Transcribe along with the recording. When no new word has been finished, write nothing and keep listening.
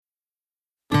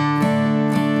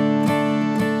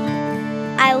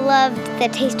loved the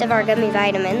taste of our gummy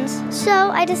vitamins, so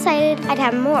I decided I'd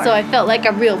have more. So I felt like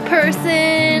a real person,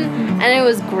 and it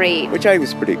was great. Which I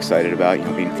was pretty excited about,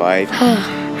 being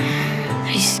 5.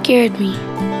 He scared me.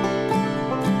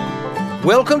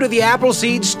 Welcome to the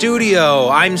Appleseed Studio.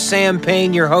 I'm Sam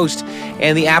Payne, your host,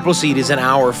 and the Appleseed is an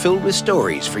hour filled with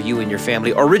stories for you and your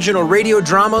family. Original radio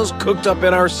dramas cooked up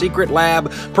in our secret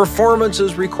lab,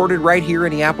 performances recorded right here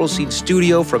in the Appleseed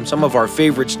Studio from some of our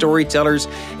favorite storytellers,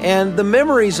 and the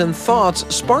memories and thoughts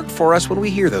sparked for us when we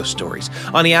hear those stories.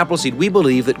 On the Appleseed, we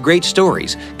believe that great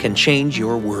stories can change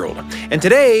your world. And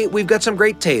today, we've got some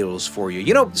great tales for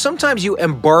you. Sometimes you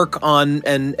embark on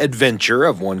an adventure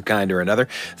of one kind or another,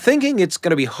 thinking it's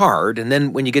going to be hard, and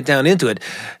then when you get down into it,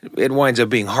 it winds up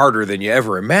being harder than you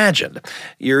ever imagined.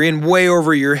 You're in way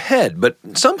over your head, but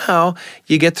somehow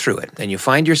you get through it, and you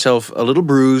find yourself a little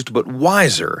bruised but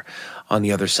wiser on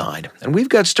the other side. And we've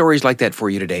got stories like that for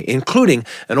you today, including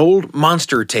an old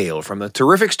monster tale from the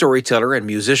terrific storyteller and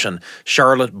musician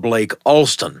Charlotte Blake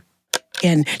Alston.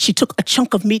 And she took a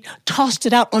chunk of meat, tossed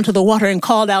it out onto the water, and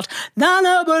called out,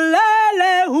 "Nana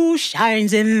Bulele, who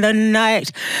shines in the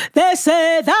night. They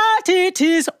say that it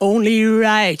is only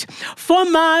right for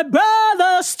my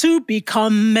brothers to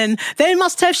become men. They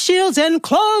must have shields and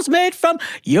clothes made from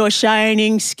your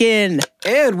shining skin."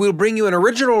 And we'll bring you an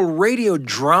original radio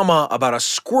drama about a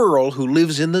squirrel who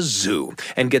lives in the zoo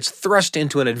and gets thrust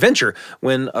into an adventure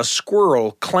when a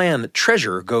squirrel clan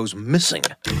treasure goes missing.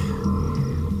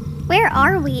 Where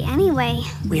are we, anyway?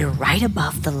 We're right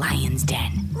above the lion's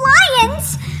den.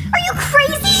 Lions? Are you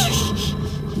crazy?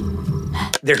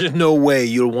 There's no way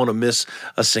you'll want to miss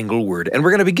a single word. And we're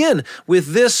going to begin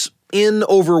with this in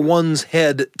over one's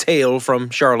head tale from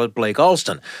Charlotte Blake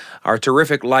Alston. Our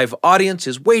terrific live audience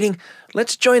is waiting.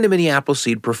 Let's join them in the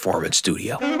Appleseed Performance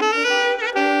Studio.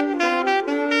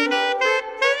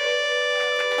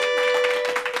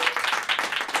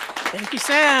 Thank you,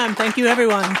 Sam. Thank you,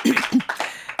 everyone.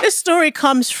 This story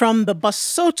comes from the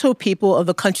Basotho people of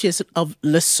the country of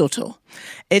Lesotho.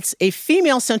 It's a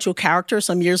female central character.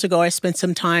 Some years ago, I spent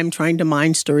some time trying to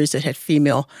mine stories that had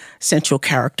female central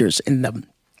characters in them.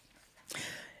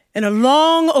 In a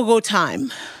long ago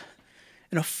time,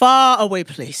 in a far away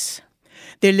place,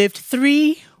 there lived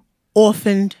 3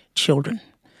 orphaned children.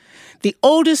 The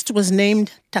oldest was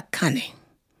named Thakane.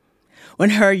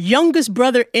 When her youngest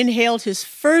brother inhaled his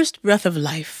first breath of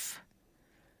life,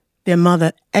 their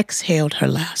mother exhaled her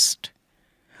last,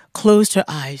 closed her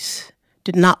eyes,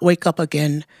 did not wake up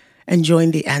again, and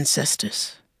joined the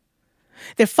ancestors.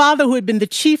 Their father, who had been the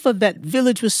chief of that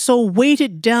village, was so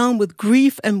weighted down with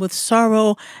grief and with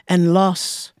sorrow and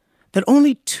loss that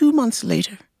only 2 months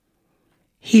later,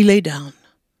 he lay down,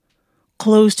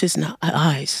 closed his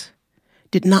eyes,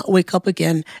 did not wake up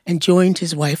again, and joined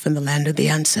his wife in the land of the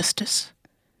ancestors.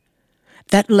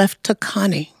 That left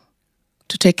Thakane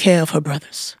to take care of her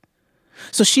brothers.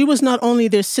 So she was not only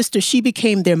their sister, she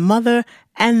became their mother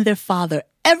and their father.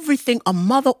 Everything a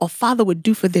mother or father would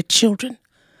do for their children,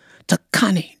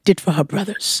 Thakane did for her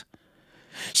brothers.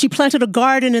 She planted a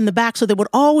garden in the back so there would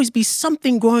always be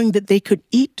something growing that they could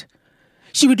eat.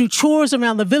 She would do chores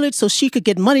around the village so she could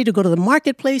get money to go to the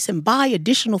marketplace and buy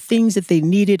additional things that they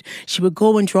needed. She would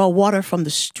go and draw water from the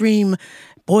stream,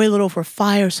 boil it over a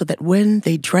fire so that when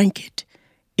they drank it,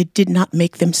 it did not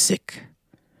make them sick.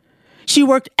 She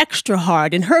worked extra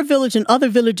hard in her village and other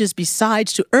villages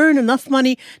besides to earn enough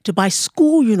money to buy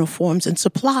school uniforms and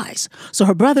supplies so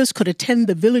her brothers could attend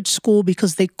the village school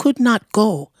because they could not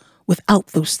go without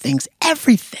those things.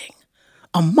 Everything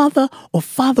a mother or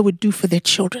father would do for their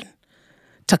children,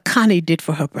 Thakane did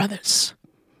for her brothers.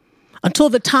 Until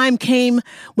the time came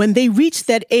when they reached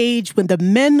that age when the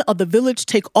men of the village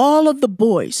take all of the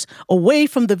boys away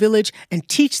from the village and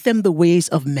teach them the ways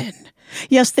of men.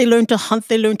 Yes, they learn to hunt,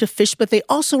 they learn to fish, but they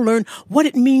also learn what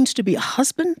it means to be a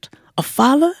husband, a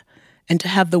father, and to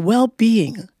have the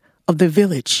well-being of the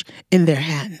village in their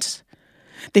hands.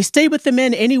 They stay with the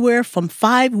men anywhere from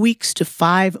 5 weeks to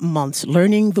 5 months,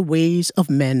 learning the ways of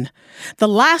men. The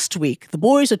last week, the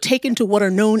boys are taken to what are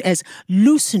known as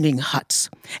loosening huts.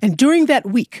 And during that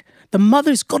week, the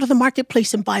mothers go to the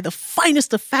marketplace and buy the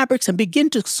finest of fabrics and begin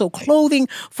to sew clothing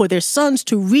for their sons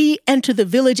to re-enter the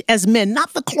village as men,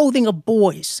 not the clothing of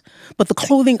boys, but the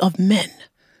clothing of men.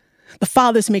 The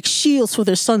fathers make shields for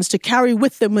their sons to carry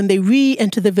with them when they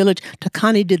re-enter the village.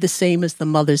 Thakane did the same as the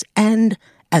mothers and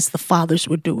as the fathers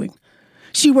were doing.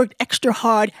 She worked extra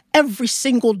hard every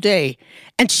single day,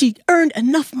 and she earned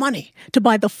enough money to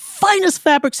buy the finest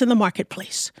fabrics in the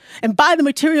marketplace and buy the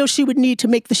materials she would need to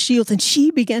make the shields. And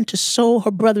she began to sew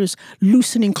her brother's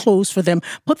loosening clothes for them,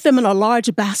 put them in a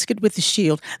large basket with the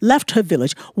shield, left her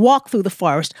village, walked through the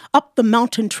forest, up the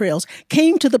mountain trails,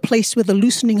 came to the place where the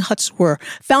loosening huts were,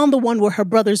 found the one where her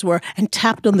brothers were, and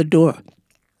tapped on the door.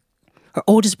 Her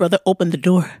oldest brother opened the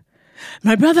door.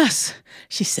 "My brothers,"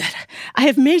 she said, "I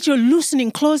have made your loosening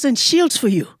clothes and shields for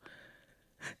you."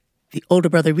 The older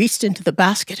brother reached into the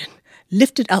basket and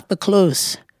lifted out the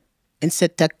clothes and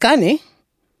said, "Thakane,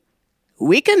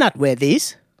 we cannot wear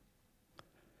these."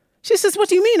 She says, "What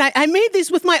do you mean? I made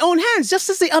these with my own hands, just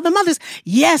as the other mothers."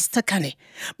 "Yes, Thakane,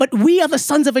 but we are the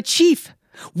sons of a chief.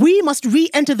 We must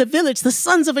re-enter the village, the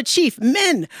sons of a chief,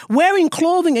 men, wearing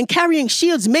clothing and carrying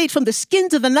shields made from the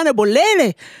skins of the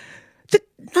nanabolele.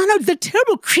 The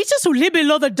terrible creatures who live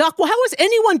below the dock. Well, how was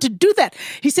anyone to do that?"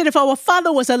 He said, "If our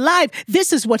father was alive,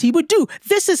 this is what he would do.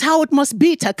 This is how it must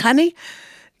be, Thakane."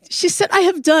 She said, "I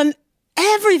have done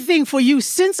everything for you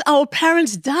since our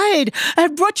parents died. I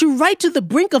have brought you right to the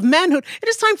brink of manhood. It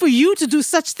is time for you to do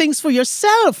such things for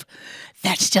yourself."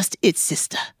 "That's just it,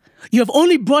 sister. You have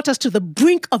only brought us to the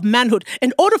brink of manhood.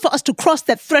 In order for us to cross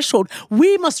that threshold,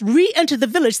 we must re-enter the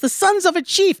village, the sons of a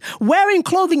chief, wearing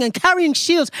clothing and carrying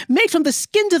shields made from the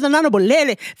skins of the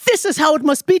nanabolele. This is how it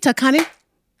must be, Thakane."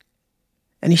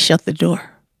 And he shut the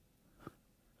door.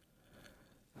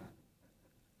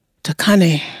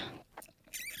 Thakane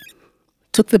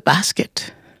took the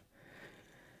basket,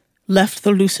 left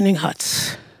the loosening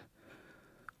huts,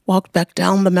 walked back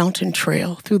down the mountain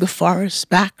trail, through the forest,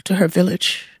 back to her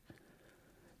village,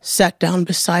 sat down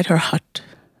beside her hut.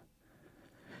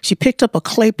 She picked up a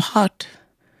clay pot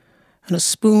and a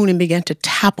spoon and began to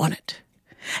tap on it.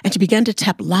 And she began to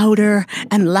tap louder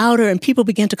and louder, and people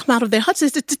began to come out of their huts. They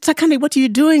said, "Thakane, what are you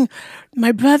doing?"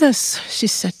 "My brothers," she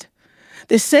said,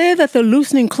 "they say that the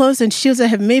loosening clothes and shields I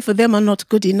have made for them are not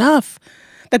good enough.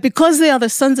 That because they are the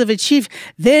sons of a chief,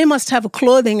 they must have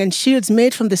clothing and shields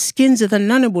made from the skins of the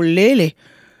nanabolele.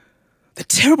 The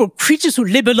terrible creatures who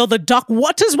live below the dark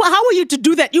waters. Well, how are you to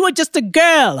do that? You are just a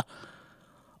girl."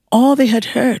 All they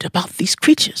had heard about these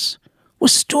creatures were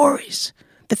stories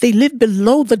that they lived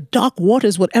below the dark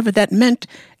waters, whatever that meant,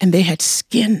 and they had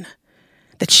skin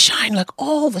that shined like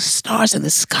all the stars in the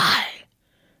sky.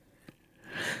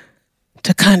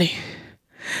 Thakane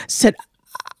said,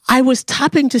 "I was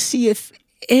tapping to see if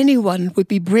anyone would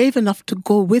be brave enough to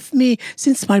go with me,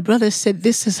 since my brother said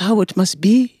this is how it must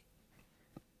be."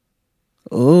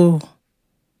 Oh,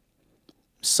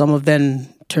 some of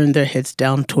them turned their heads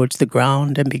down towards the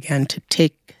ground and began to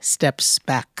take steps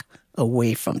back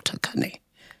away from Thakane.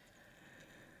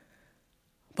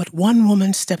 But one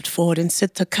woman stepped forward and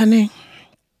said, "Thakane,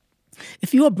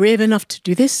 if you are brave enough to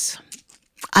do this,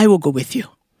 I will go with you."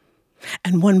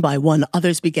 And one by one,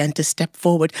 others began to step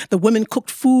forward. The women cooked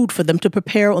food for them to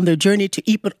prepare on their journey to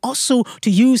eat, but also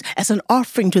to use as an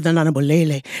offering to the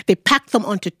nanabolele. They packed them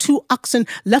onto 2 oxen,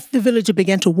 left the village, and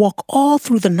began to walk all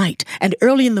through the night. And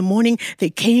early in the morning,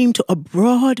 they came to a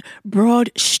broad,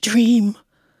 broad stream.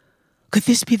 Could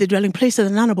this be the dwelling place of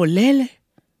the nanabolele?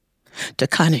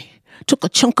 Thakane took a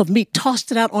chunk of meat,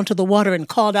 tossed it out onto the water, and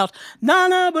called out,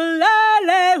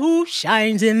 "Nanabolele, who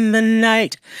shines in the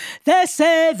night. They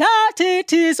say that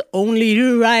it is only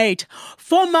right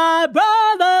for my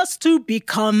brothers to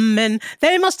become men.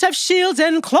 They must have shields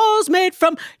and clothes made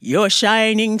from your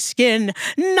shining skin.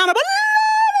 Nanabolele."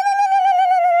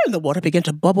 And the water began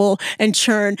to bubble and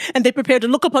churn, and they prepared to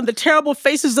look upon the terrible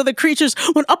faces of the creatures,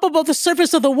 when up above the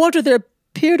surface of the water there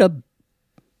appeared a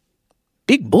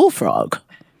big bullfrog.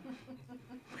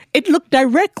 It looked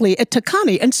directly at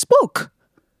Thakane and spoke.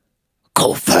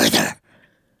 "Go further.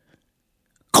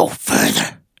 Go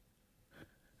further."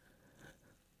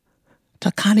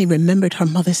 Thakane remembered her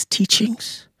mother's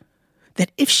teachings,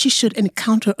 that if she should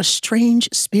encounter a strange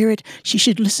spirit, she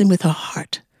should listen with her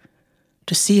heart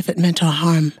to see if it meant her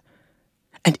harm.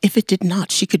 And if it did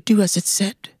not, she could do as it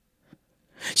said.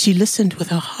 She listened with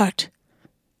her heart.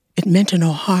 It meant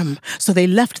no harm. So they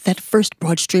left that first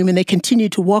broad stream and they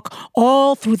continued to walk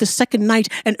all through the second night.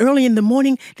 And early in the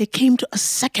morning, they came to a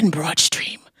second broad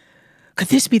stream. Could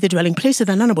this be the dwelling place of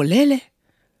the nanabolele?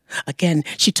 Again,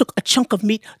 she took a chunk of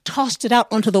meat, tossed it out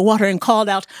onto the water, and called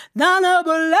out,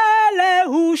 "Nanabolele,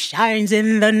 who shines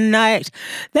in the night.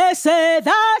 They say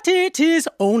that it is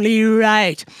only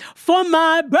right for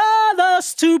my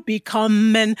brothers to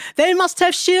become men. They must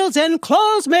have shields and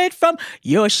clothes made from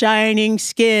your shining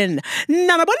skin.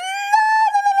 Nanabolele."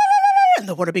 and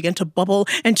the water began to bubble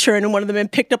and churn, and one of the men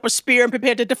picked up a spear and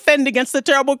prepared to defend against the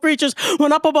terrible creatures.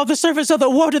 When up above the surface of the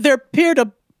water there appeared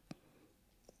a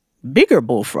bigger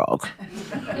bullfrog.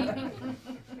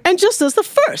 And just as the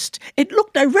first, it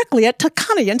looked directly at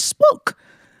Thakane and spoke.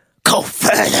 "Go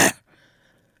further!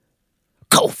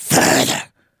 Go further!"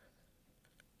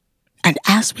 And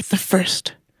as with the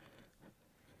first,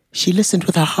 she listened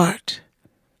with her heart.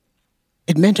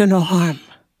 It meant her no harm.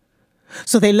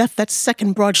 So they left that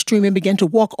second broad stream and began to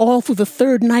walk all through the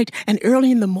third night, and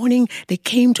early in the morning they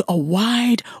came to a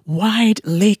wide, wide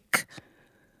lake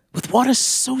with water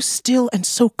so still and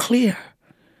so clear.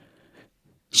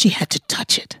 She had to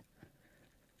touch it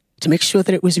to make sure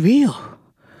that it was real.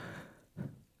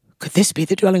 Could this be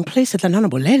the dwelling place of the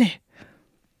Nanabolele?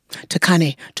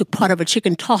 Thakane took part of a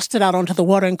chicken, tossed it out onto the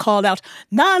water, and called out,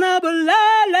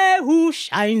 "Nanabolele, who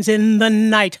shines in the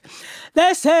night.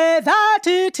 They say that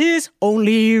it is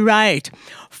only right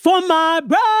for my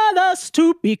brothers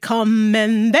to become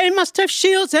men. They must have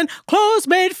shields and clothes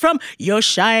made from your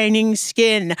shining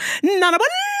skin. Nanabolele."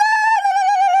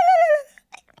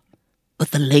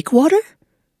 But the lake water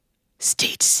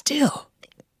stayed still.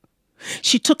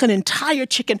 She took an entire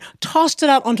chicken, tossed it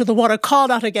out onto the water, called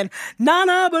out again,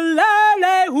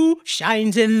 "Nanabolele, who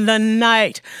shines in the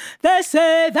night. They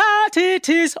say that it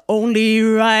is only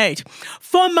right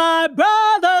for my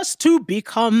brothers to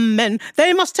become men.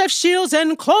 They must have shields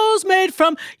and clothes made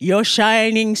from your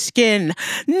shining skin.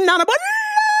 Nanabolele."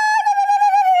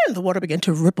 The water began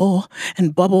to ripple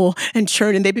and bubble and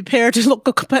churn, and they prepared to look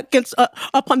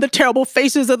upon the terrible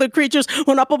faces of the creatures.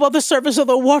 When up above the surface of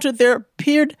the water there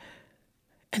appeared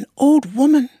an old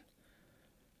woman.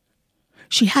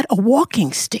 She had a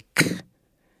walking stick.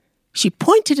 She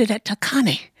pointed it at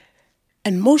Thakane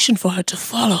and motioned for her to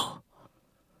follow.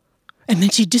 And then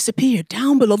she disappeared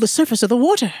down below the surface of the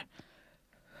water.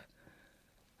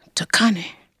 Thakane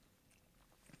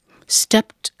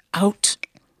stepped out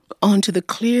onto the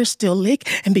clear, still lake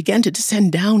and began to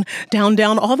descend down,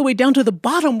 all the way down to the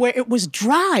bottom where it was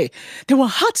dry. There were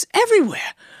huts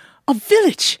everywhere. A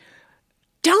village.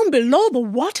 Down below the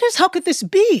waters? How could this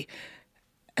be?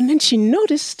 And then she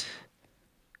noticed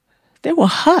there were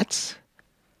huts,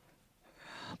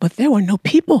 but there were no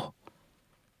people.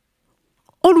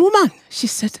 "Old woman," she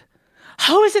said,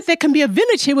 "how is it there can be a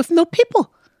village here with no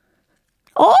people?"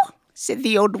 "Oh," said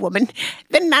the old woman,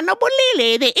 "the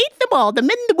Nanabolele, they ate them all. The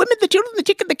men, the women, the children, the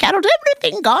chicken, the cattle,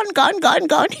 everything gone.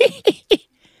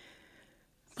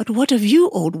 But what of you,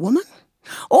 old woman?"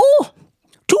 "Oh,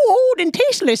 too old and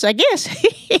tasteless, I guess.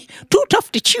 Too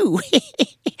tough to chew.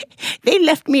 They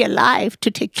left me alive to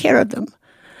take care of them."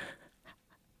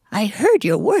 "I heard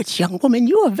your words, young woman.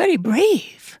 You are very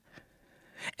brave."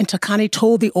 And Thakane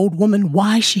told the old woman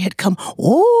why she had come.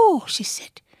 "Oh," she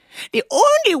said, "the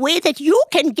only way that you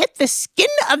can get the skin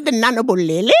of the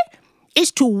Nanabolele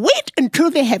is to wait until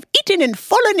they have eaten and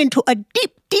fallen into a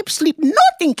deep, deep sleep.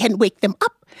 Nothing can wake them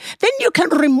up. Then you can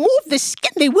remove the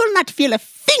skin. They will not feel a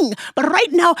thing. But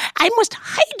right now, I must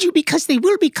hide you because they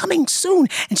will be coming soon."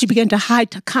 And she began to hide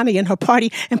Thakane and her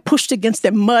party and pushed against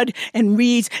them mud and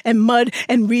reeds and mud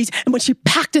and reeds. And when she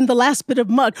packed in the last bit of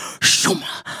mud,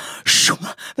 shuma,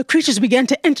 shuma, the creatures began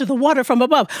to enter the water from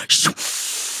above.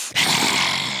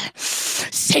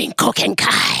 "Senko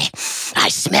Kenkai, I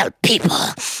smell people."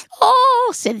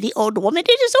 "Oh," said the old woman,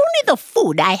 "it is only the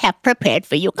food I have prepared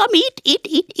for you. Come,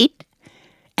 eat.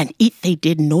 And eat they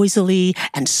did noisily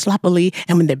and sloppily,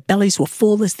 and when their bellies were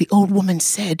full, as the old woman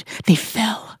said, they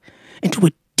fell into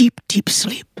a deep, deep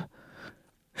sleep.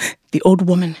 The old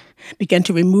woman began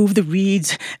to remove the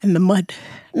reeds and the mud.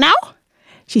 "Now,"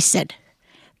 she said,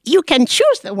 "you can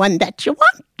choose the one that you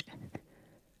want."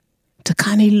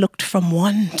 Thakane looked from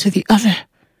one to the other.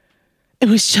 It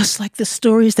was just like the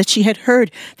stories that she had heard.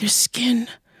 Their skin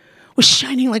was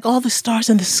shining like all the stars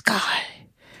in the sky.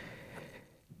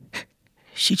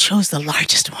 She chose the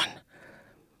largest one.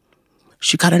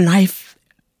 She got a knife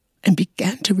and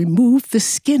began to remove the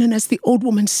skin, and as the old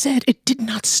woman said, it did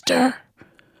not stir.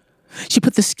 She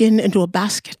put the skin into a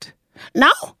basket.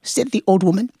 "Now," said the old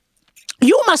woman,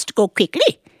 "you must go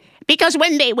quickly, because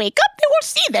when they wake up, they will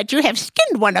see that you have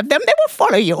skinned one of them. They will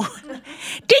follow you.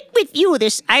 Take with you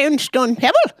this ironstone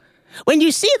pebble. When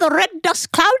you see the red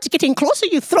dust clouds getting closer,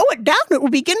 you throw it down. It will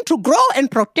begin to grow and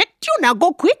protect you. Now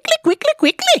go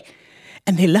quickly.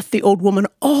 And they left the old woman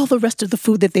all the rest of the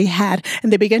food that they had,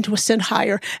 and they began to ascend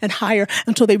higher and higher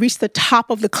until they reached the top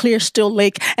of the clear, still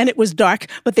lake, and it was dark,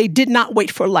 but they did not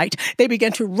wait for light. They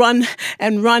began to run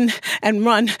and run and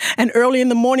run, and early in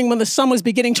the morning when the sun was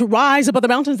beginning to rise above the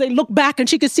mountains, they looked back and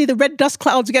she could see the red dust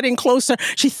clouds getting closer.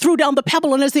 She threw down the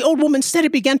pebble, and as the old woman said,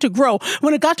 it began to grow.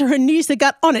 When it got to her knees, they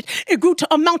got on it. It grew to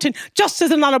a mountain just as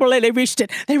the Nana Bolele reached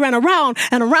it. They ran around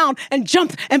and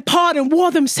jumped and pawed and wore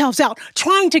themselves out,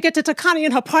 trying to get to Thakane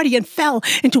and her party, and fell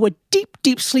into a deep,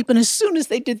 deep sleep. And as soon as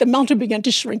they did, the mountain began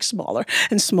to shrink smaller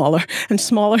and smaller and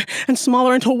smaller and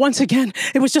smaller until once again,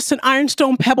 it was just an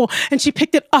ironstone pebble, and she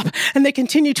picked it up, and they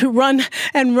continued to run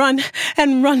and run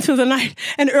and run through the night.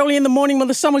 And early in the morning when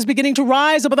the sun was beginning to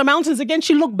rise above the mountains, again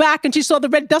she looked back and she saw the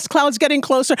red dust clouds getting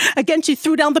closer. Again she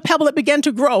threw down the pebble, it began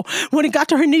to grow. When it got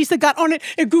to her knees, they got on it.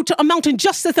 It grew to a mountain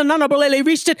just as the Nana Bolele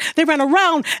reached it. They ran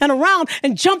around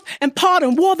and jumped and pawed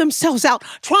and wore themselves out,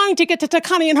 trying to get to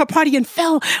Thakane and her party, and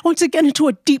fell once again into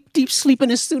a deep, deep sleep.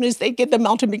 And as soon as they did, the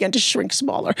mountain began to shrink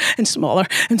smaller and smaller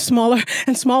and smaller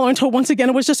and smaller until once again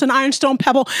it was just an ironstone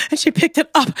pebble, and she picked it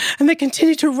up, and they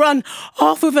continued to run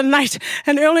all through the night.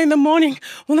 And early in the morning,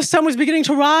 when the sun was beginning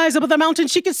to rise above the mountain,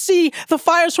 she could see the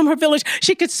fires from her village.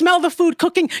 She could smell the food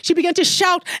cooking. She began to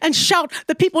shout and shout.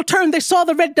 The people turned. They saw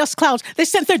the red dust clouds. They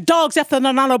sent their dogs after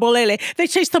the Nana Bolele. They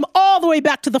chased them all the way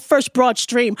back to the first broad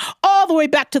stream, all the way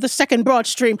back to the second broad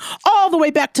stream, all the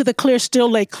way back to the clear, still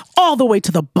lake, all the way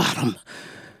to the bottom,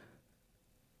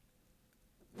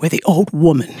 where the old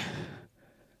woman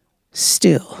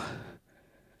still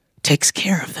takes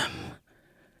care of them.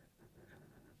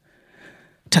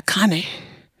 Thakane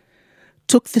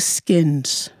took the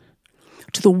skins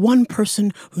to the one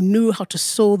person who knew how to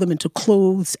sew them into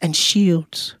clothes and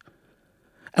shields.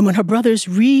 And when her brothers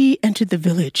re-entered the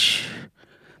village,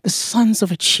 the sons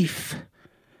of a chief,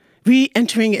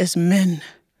 re-entering as men,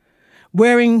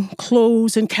 wearing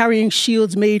clothes and carrying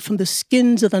shields made from the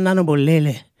skins of the Nana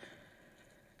Bolele,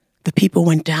 the people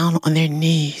went down on their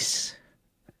knees.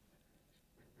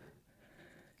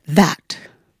 That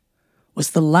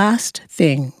was the last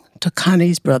thing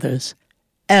Thakane's brothers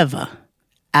ever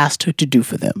asked her to do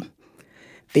for them.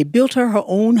 They built her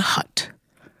own hut,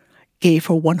 gave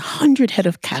her 100 head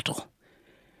of cattle,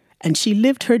 and she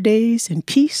lived her days in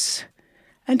peace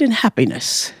and in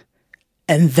happiness.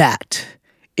 And that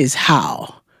is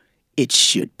how it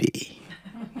should be.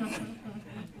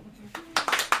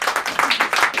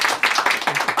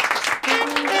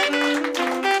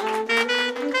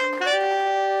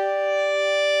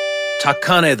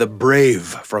 Thakane the Brave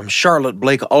from Charlotte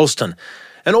Blake Alston.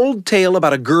 An old tale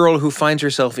about a girl who finds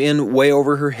herself in way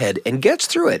over her head and gets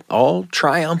through it, all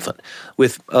triumphant,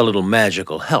 with a little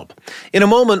magical help. In a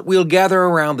moment, we'll gather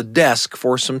around the desk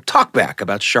for some talkback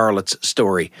about Charlotte's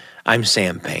story. I'm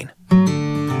Sam Payne.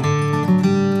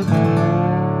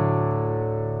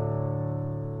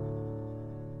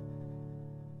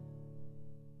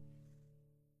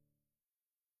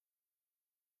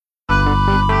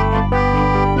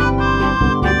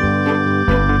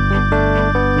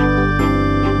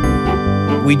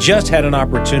 We just had an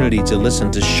opportunity to listen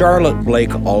to Charlotte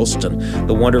Blake Alston,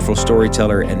 the wonderful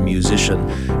storyteller and musician,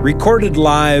 recorded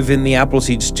live in the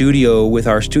Appleseed studio with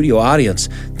our studio audience,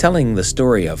 telling the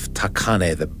story of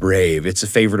Thakane the Brave. It's a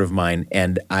favorite of mine,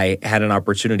 and I had an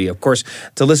opportunity, of course,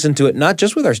 to listen to it not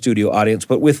just with our studio audience,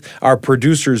 but with our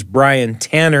producers, Brian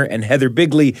Tanner and Heather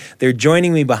Bigley. They're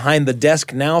joining me behind the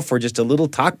desk now for just a little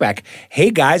talkback.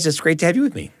 Hey, guys, it's great to have you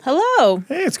with me. Hello.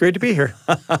 Hey, it's great to be here.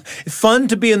 Fun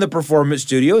to be in the performance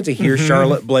studio to hear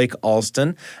Charlotte Blake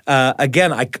Alston.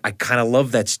 Again, I kind of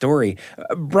love that story.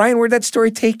 Brian, where'd that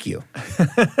story take you?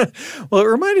 Well, it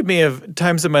reminded me of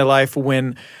times in my life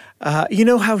when, you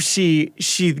know how she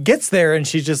gets there and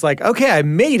she's just like, okay, I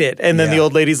made it. And then the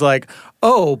old lady's like,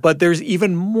 oh, but there's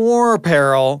even more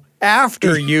peril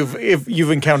after you've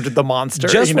encountered the monster.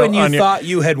 Just when you thought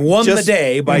you had won the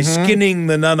day by skinning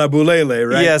the Nana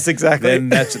Bolele, right? Yes, exactly. Then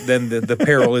the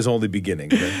peril is only beginning.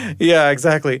 Right? Yeah,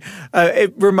 exactly.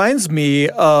 It reminds me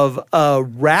of a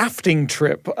rafting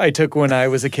trip I took when I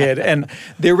was a kid, and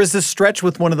there was this stretch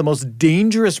with one of the most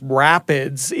dangerous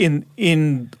rapids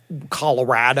in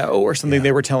Colorado or something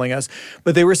they were telling us,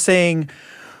 but they were saying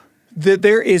that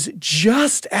there is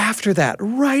just after that,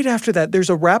 right after that, there's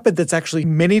a rapid that's actually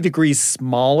many degrees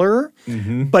smaller,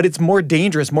 but it's more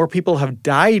dangerous. More people have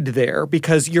died there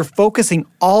because you're focusing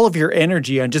all of your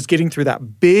energy on just getting through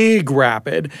that big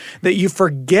rapid that you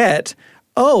forget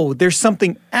oh, there's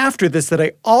something after this that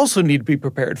I also need to be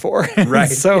prepared for.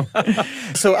 Right. So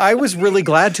I was really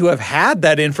glad to have had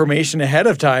that information ahead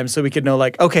of time so we could know,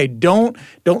 like, okay, don't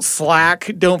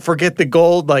slack, don't forget the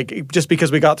gold. Like, just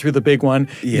because we got through the big one,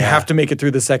 you have to make it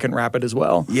through the second rapid as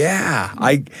well. Yeah,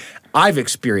 I've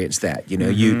experienced that. You know,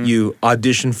 you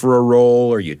audition for a role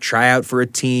or you try out for a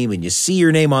team and you see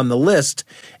your name on the list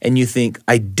and you think,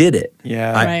 I did it.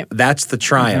 Yeah. Right. That's the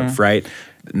triumph, right?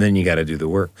 And then you got to do the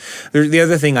work. The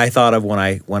other thing I thought of when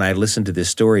I listened to this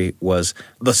story was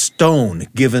the stone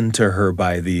given to her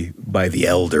by the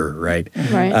elder, right?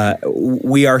 Right.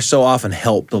 We are so often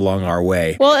helped along our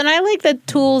way. Well, and I like the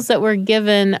tools that we're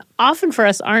given often for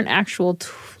us aren't actual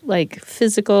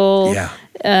physical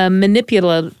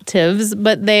manipulatives,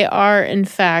 but they are in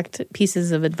fact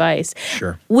pieces of advice.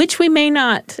 Sure. Which we may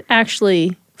not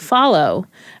actually follow.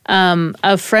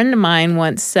 A friend of mine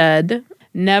once said,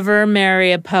 never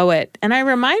marry a poet. And I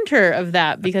remind her of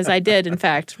that because I did, in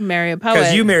fact, marry a poet.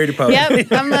 Because you married a poet.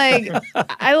 Yep. I'm like,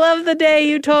 I love the day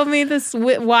you told me this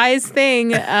wise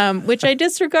thing, which I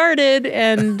disregarded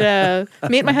and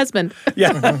made my husband.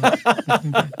 Yeah.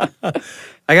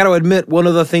 I got to admit, one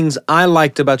of the things I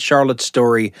liked about Charlotte's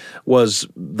story was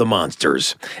the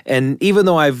monsters. And even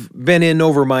though I've been in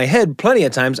over my head plenty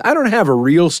of times, I don't have a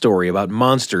real story about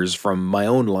monsters from my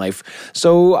own life.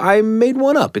 So I made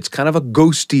one up. It's kind of a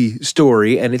ghosty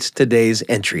story, and it's today's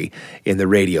entry in the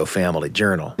Radio Family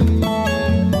Journal.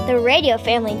 The Radio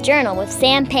Family Journal with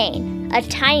Sam Payne. A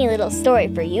tiny little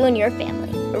story for you and your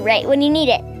family. Right when you need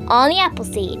it. On the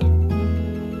Appleseed.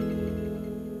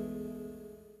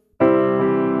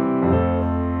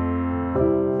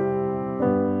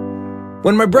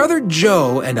 When my brother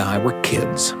Joe and I were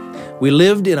kids, we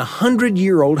lived in a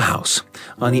 100-year-old house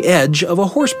on the edge of a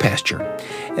horse pasture.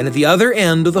 And at the other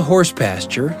end of the horse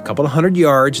pasture, a couple of 100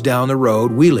 yards down the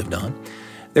road we lived on,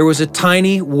 there was a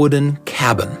tiny wooden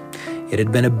cabin. It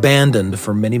had been abandoned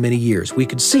for many, many years. We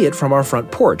could see it from our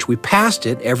front porch. We passed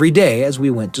it every day as we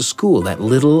went to school, that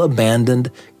little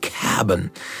abandoned cabin.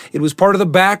 It was part of the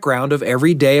background of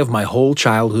every day of my whole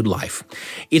childhood life.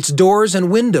 Its doors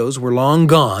and windows were long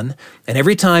gone, and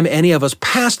every time any of us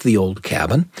passed the old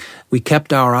cabin, we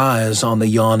kept our eyes on the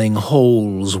yawning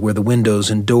holes where the windows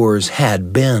and doors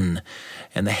had been.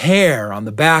 And the hair on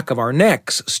the back of our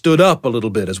necks stood up a little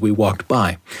bit as we walked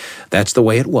by. That's the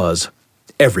way it was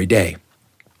every day.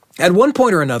 At one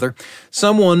point or another,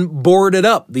 someone boarded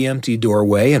up the empty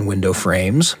doorway and window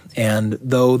frames, and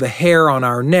though the hair on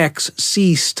our necks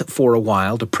ceased for a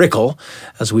while to prickle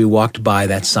as we walked by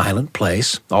that silent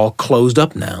place, all closed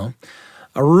up now,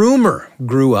 a rumor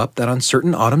grew up that on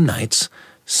certain autumn nights,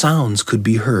 sounds could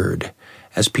be heard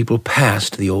as people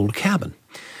passed the old cabin,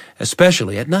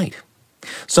 especially at night.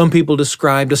 Some people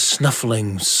described a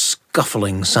snuffling,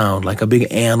 scuffling sound like a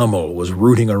big animal was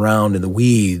rooting around in the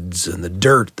weeds and the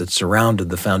dirt that surrounded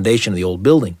the foundation of the old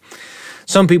building.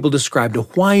 Some people described a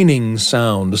whining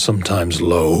sound, sometimes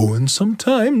low and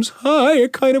sometimes high, a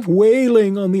kind of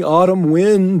wailing on the autumn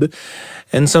wind.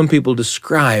 And some people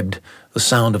described the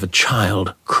sound of a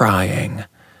child crying.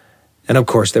 And of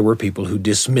course, there were people who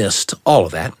dismissed all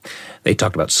of that. They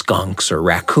talked about skunks or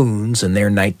raccoons and their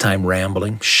nighttime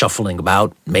rambling, shuffling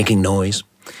about, making noise.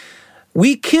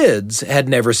 We kids had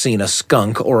never seen a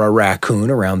skunk or a raccoon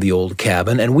around the old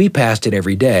cabin, and we passed it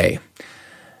every day.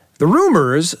 The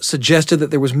rumors suggested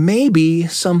that there was maybe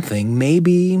something,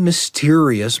 maybe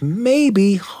mysterious,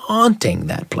 maybe haunting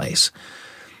that place.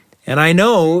 And I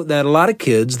know that a lot of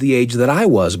kids the age that I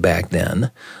was back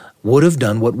then would have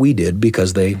done what we did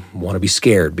because they want to be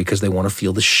scared, because they want to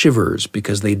feel the shivers,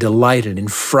 because they delighted in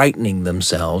frightening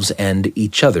themselves and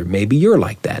each other. Maybe you're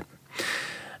like that.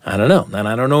 I don't know. And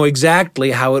I don't know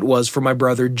exactly how it was for my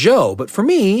brother Joe, but for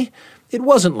me, it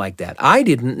wasn't like that. I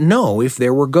didn't know if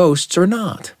there were ghosts or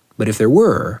not. But if there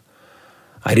were,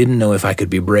 I didn't know if I could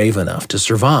be brave enough to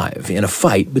survive in a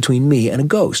fight between me and a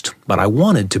ghost. But I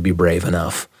wanted to be brave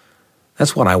enough.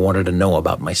 That's what I wanted to know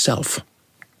about myself.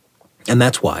 And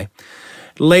that's why,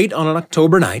 late on an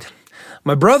October night,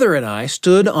 my brother and I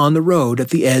stood on the road at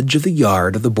the edge of the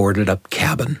yard of the boarded-up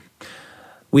cabin.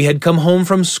 We had come home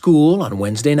from school on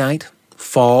Wednesday night.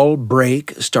 Fall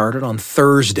break started on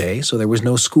Thursday, so there was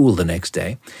no school the next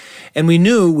day. And we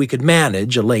knew we could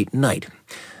manage a late night.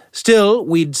 Still,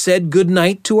 we'd said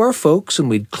goodnight to our folks, and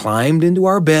we'd climbed into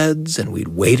our beds, and we'd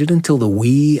waited until the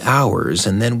wee hours,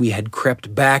 and then we had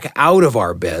crept back out of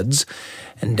our beds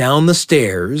and down the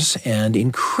stairs, and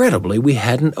incredibly, we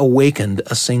hadn't awakened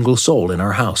a single soul in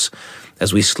our house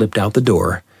as we slipped out the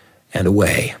door and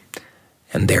away.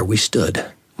 And there we stood,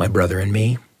 my brother and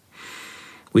me.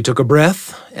 We took a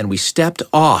breath, and we stepped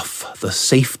off the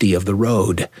safety of the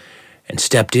road and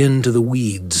stepped into the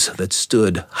weeds that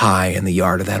stood high in the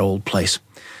yard of that old place.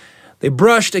 They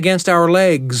brushed against our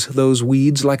legs, those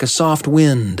weeds, like a soft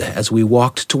wind as we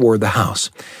walked toward the house.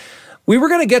 We were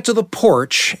going to get to the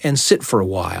porch and sit for a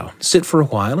while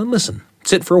and listen.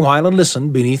 Sit for a while and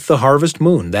listen beneath the harvest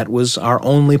moon. That was our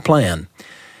only plan.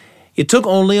 It took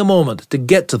only a moment to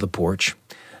get to the porch.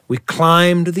 We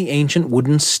climbed the ancient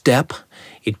wooden step.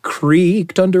 It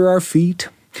creaked under our feet.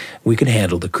 We could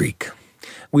handle the creak.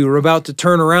 We were about to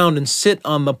turn around and sit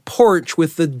on the porch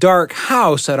with the dark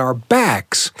house at our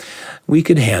backs. We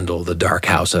could handle the dark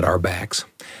house at our backs.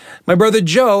 My brother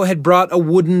Joe had brought a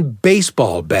wooden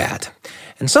baseball bat,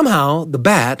 and somehow the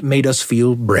bat made us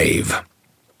feel brave.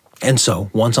 And so,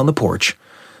 once on the porch,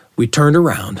 we turned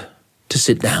around to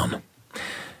sit down.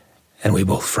 And we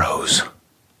both froze.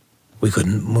 We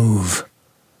couldn't move.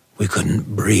 We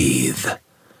couldn't breathe.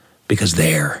 Because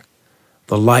there,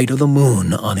 the light of the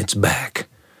moon on its back,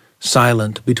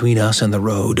 silent between us and the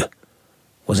road,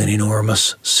 was an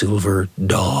enormous silver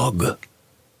dog.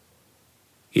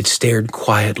 It stared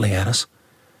quietly at us,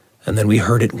 and then we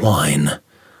heard it whine,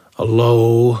 a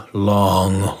low,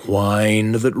 long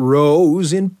whine that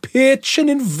rose in pitch and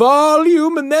in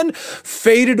volume and then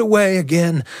faded away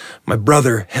again. My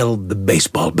brother held the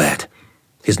baseball bat.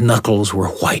 His knuckles were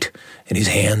white, and his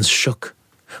hands shook.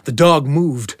 The dog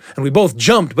moved, and we both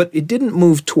jumped, but it didn't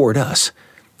move toward us.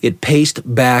 It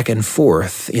paced back and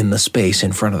forth in the space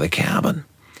in front of the cabin.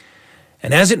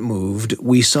 And as it moved,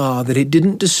 we saw that it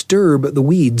didn't disturb the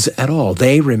weeds at all.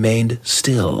 They remained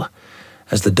still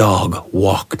as the dog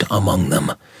walked among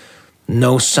them.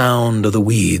 No sound of the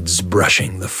weeds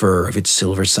brushing the fur of its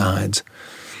silver sides.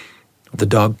 The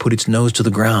dog put its nose to the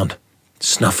ground,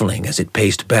 snuffling as it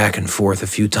paced back and forth a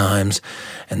few times,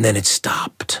 and then it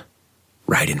stopped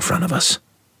right in front of us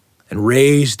and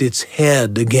raised its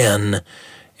head again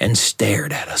and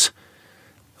stared at us.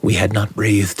 We had not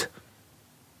breathed.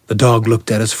 The dog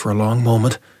looked at us for a long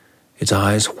moment, its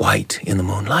eyes white in the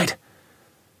moonlight.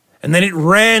 And then it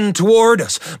ran toward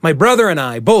us. My brother and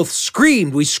I both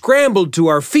screamed. We scrambled to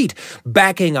our feet,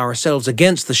 backing ourselves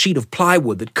against the sheet of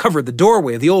plywood that covered the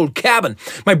doorway of the old cabin.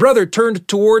 My brother turned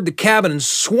toward the cabin and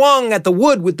swung at the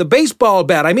wood with the baseball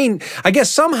bat. I guess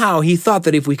somehow he thought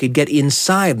that if we could get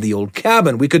inside the old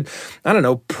cabin, we could,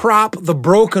 prop the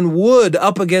broken wood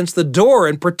up against the door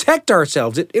and protect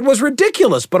ourselves. It was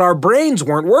ridiculous, but our brains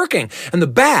weren't working. And the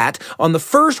bat, on the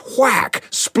first whack,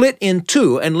 split in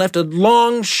two and left a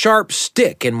long, sharp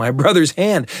stick in my brother's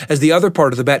hand as the other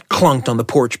part of the bat clunked on the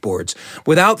porch boards.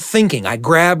 Without thinking, I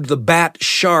grabbed the bat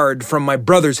shard from my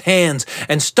brother's hands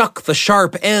and stuck the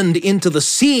sharp end into the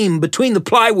seam between the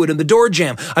plywood and the door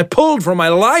jamb. I pulled for my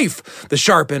life. The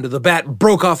sharp end of the bat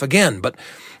broke off again, but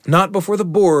not before the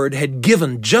board had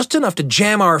given just enough to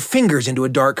jam our fingers into a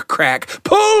dark crack.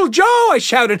 "Pull, Joe!" I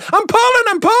shouted. I'm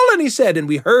pulling, he said, and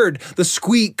we heard the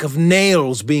squeak of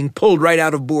nails being pulled right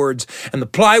out of boards, and the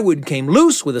plywood came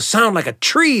loose with a sound like a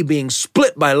tree being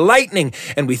split by lightning,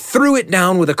 and we threw it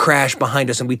down with a crash behind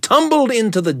us, and we tumbled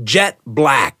into the jet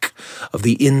black of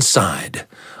the inside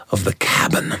of the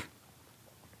cabin.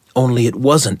 Only it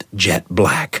wasn't jet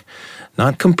black,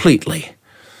 not completely.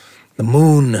 The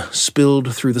moon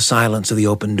spilled through the silence of the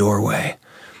open doorway,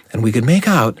 and we could make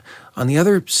out, on the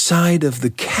other side of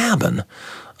the cabin,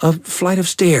 a flight of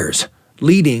stairs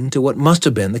leading to what must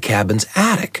have been the cabin's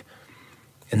attic.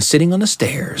 And sitting on the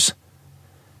stairs,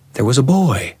 there was a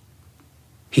boy.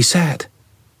 He sat,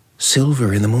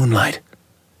 silver in the moonlight,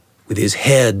 with his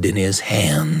head in his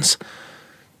hands.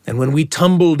 And when we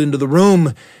tumbled into the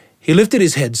room, he lifted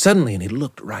his head suddenly and he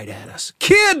looked right at us.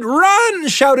 "Kid, run!"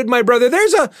 shouted my brother.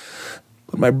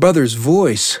 But my brother's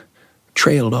voice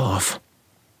trailed off.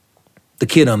 The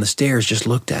kid on the stairs just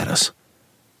looked at us.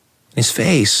 His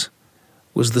face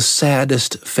was the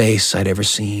saddest face I'd ever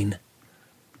seen.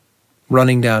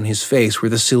 Running down his face were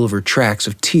the silver tracks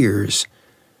of tears.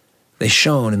 They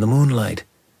shone in the moonlight.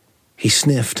 He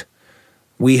sniffed.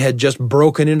 We had just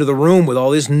broken into the room with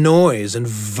all this noise and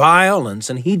violence,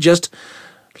 and he just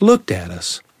looked at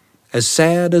us, as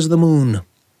sad as the moon.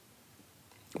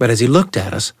 But as he looked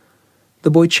at us, the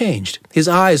boy changed. His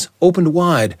eyes opened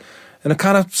wide, and a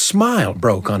kind of smile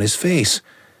broke on his face.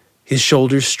 His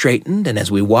shoulders straightened, and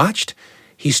as we watched,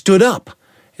 he stood up,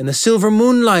 and the silver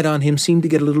moonlight on him seemed to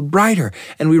get a little brighter,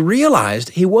 and we realized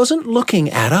he wasn't looking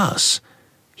at us.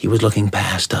 He was looking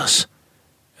past us.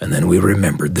 And then we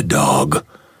remembered the dog.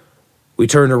 We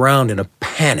turned around in a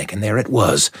panic, and there it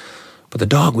was. But the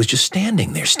dog was just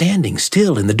standing there, standing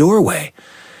still in the doorway.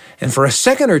 And for a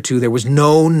second or two, there was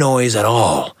no noise at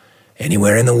all,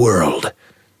 anywhere in the world.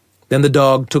 Then the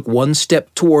dog took one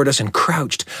step toward us and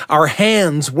crouched. Our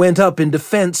hands went up in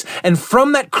defense, and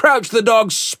from that crouch the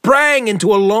dog sprang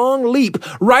into a long leap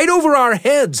right over our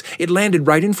heads. It landed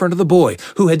right in front of the boy,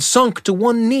 who had sunk to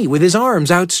one knee with his arms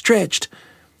outstretched.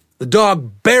 The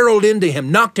dog barreled into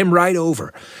him, knocked him right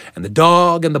over, and the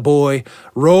dog and the boy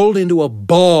rolled into a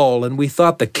ball, and we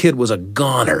thought the kid was a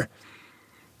goner.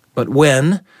 But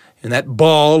when, in that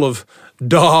ball of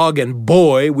dog and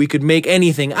boy, we could make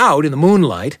anything out in the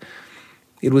moonlight,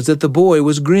 it was that the boy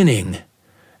was grinning,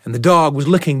 and the dog was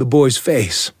licking the boy's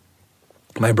face.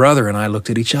 My brother and I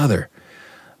looked at each other.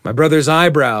 My brother's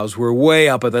eyebrows were way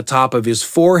up at the top of his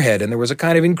forehead, and there was a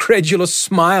kind of incredulous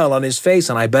smile on his face,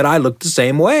 and I bet I looked the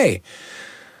same way.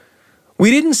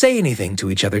 We didn't say anything to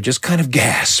each other, just kind of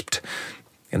gasped.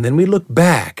 And then we looked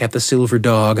back at the silver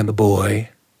dog and the boy,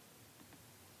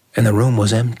 and the room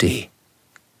was empty.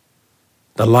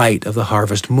 The light of the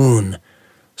harvest moon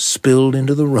spilled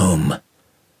into the room,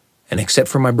 and except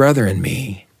for my brother and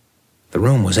me, the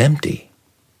room was empty.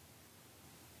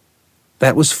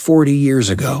 That was 40 years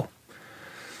ago.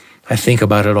 I think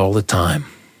about it all the time.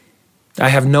 I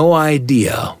have no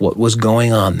idea what was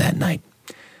going on that night.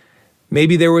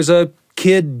 Maybe there was a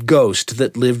kid ghost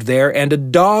that lived there and a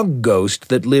dog ghost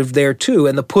that lived there too,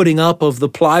 and the putting up of the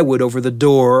plywood over the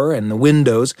door and the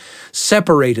windows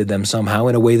separated them somehow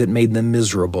in a way that made them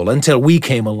miserable until we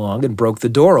came along and broke the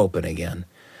door open again.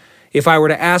 If I were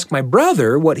to ask my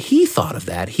brother what he thought of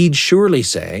that, he'd surely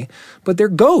say, "But they're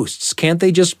ghosts. Can't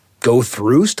they just go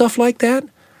through stuff like that?"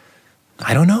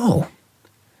 I don't know.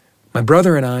 My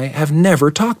brother and I have never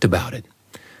talked about it.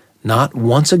 Not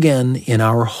once again in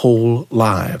our whole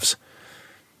lives.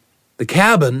 The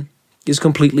cabin is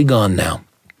completely gone now.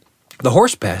 The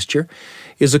horse pasture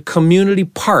is a community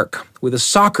park with a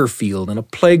soccer field and a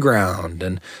playground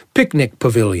and picnic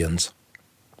pavilions.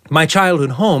 My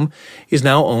childhood home is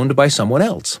now owned by someone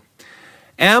else.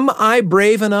 Am I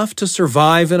brave enough to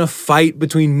survive in a fight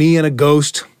between me and a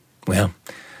ghost? Well,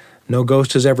 no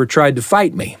ghost has ever tried to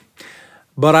fight me.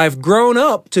 But I've grown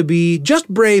up to be just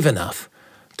brave enough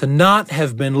to not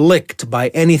have been licked by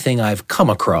anything I've come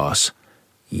across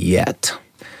yet.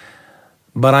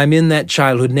 But I'm in that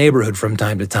childhood neighborhood from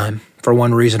time to time, for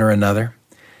one reason or another.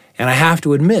 And I have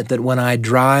to admit that when I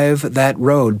drive that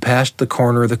road past the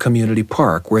corner of the community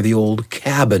park where the old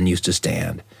cabin used to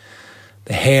stand,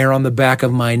 the hair on the back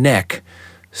of my neck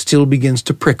still begins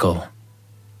to prickle.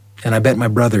 And I bet my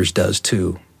brother's does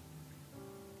too.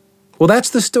 Well,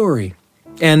 that's the story.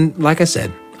 And like I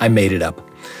said, I made it up.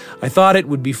 I thought it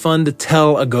would be fun to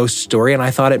tell a ghost story, and I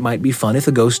thought it might be fun if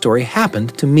the ghost story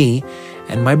happened to me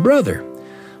and my brother.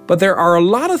 But there are a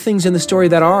lot of things in the story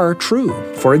that are true.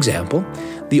 For example,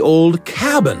 the old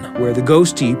cabin where the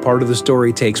ghosty part of the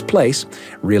story takes place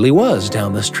really was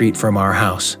down the street from our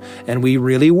house, and we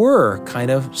really were kind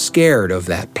of scared of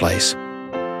that place.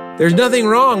 There's nothing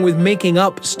wrong with making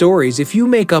up stories. If you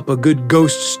make up a good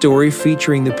ghost story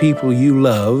featuring the people you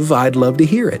love, I'd love to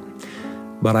hear it.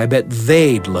 But I bet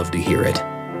they'd love to hear it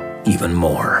even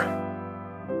more.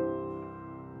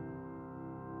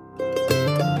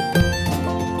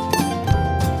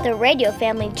 The Radio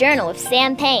Family Journal with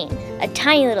Sam Payne. A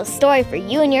tiny little story for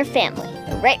you and your family,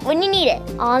 right when you need it,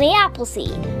 on the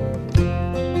Appleseed.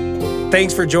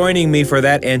 Thanks for joining me for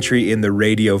that entry in the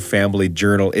Radio Family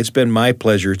Journal. It's been my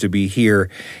pleasure to be here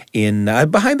in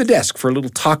behind the desk for a little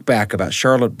talk back about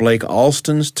Charlotte Blake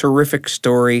Alston's terrific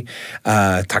story,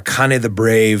 Thakane the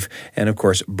Brave, and of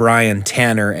course, Brian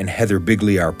Tanner and Heather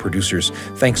Bigley, our producers.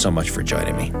 Thanks so much for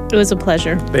joining me. It was a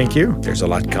pleasure. Thank you. There's a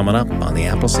lot coming up on the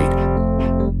Appleseed.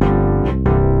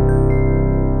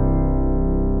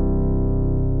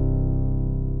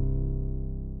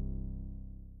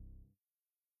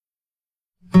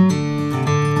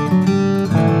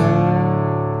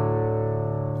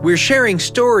 We're sharing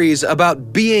stories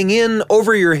about being in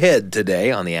over your head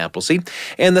today on the Appleseed.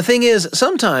 And the thing is,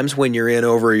 sometimes when you're in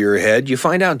over your head, you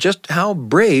find out just how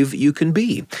brave you can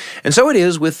be. And so it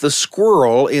is with the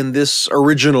squirrel in this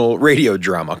original radio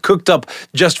drama, cooked up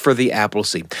just for the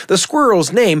Appleseed. The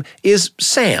squirrel's name is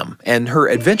Sam, and her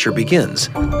adventure begins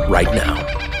right now.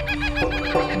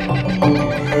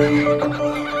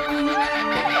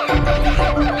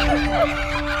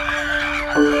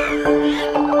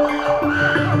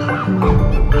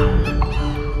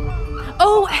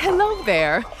 Hello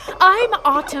there. I'm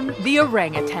Autumn the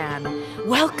orangutan.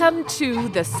 Welcome to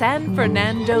the San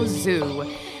Fernando Zoo.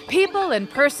 People and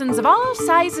persons of all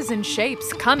sizes and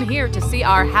shapes come here to see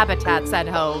our habitats at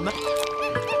home.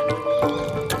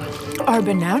 Our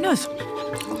bananas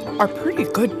are pretty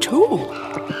good too.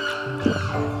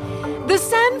 The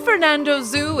San Fernando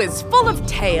Zoo is full of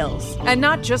tales. And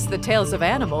not just the tales of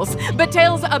animals, but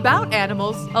tales about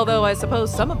animals. Although I suppose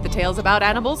some of the tales about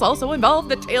animals also involve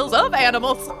the tales of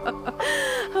animals.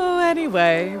 Oh,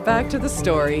 anyway, back to the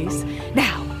stories.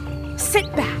 Now, sit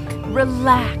back,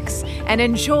 relax, and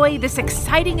enjoy this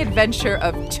exciting adventure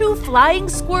of two flying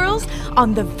squirrels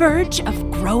on the verge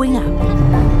of growing up.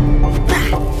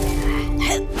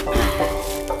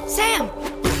 Sam!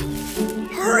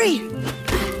 Hurry!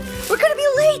 We're gonna be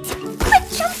late! Quit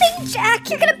jumping, Jack!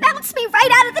 You're gonna bounce me right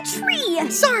out of the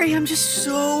tree! Sorry, I'm just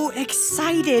so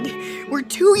excited. We're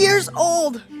 2 years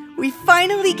old. We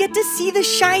finally get to see the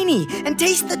shiny and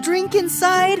taste the drink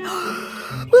inside.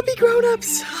 We'll be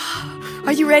grown-ups.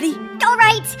 Are you ready? All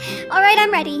right,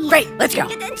 I'm ready. Great, let's go.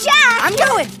 Jack! I'm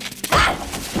going.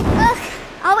 Ugh,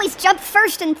 always jump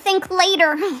first and think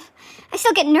later. I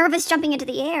still get nervous jumping into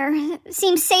the air. It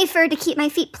seems safer to keep my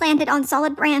feet planted on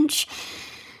solid branch.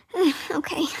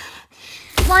 Okay.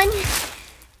 1, 2,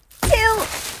 3.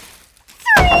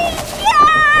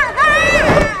 Yeah!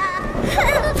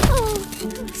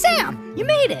 Sam, you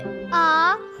made it.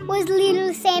 Aw, was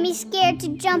little Sammy scared to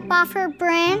jump off her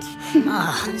branch?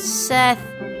 Seth,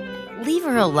 leave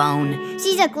her alone.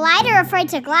 She's a glider afraid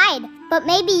to glide. But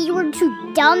maybe you were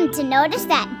too dumb to notice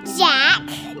that, Jack.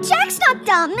 Jack's not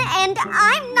dumb, and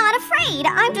I'm not afraid.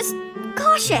 I'm just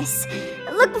cautious.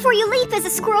 Look before you leap is a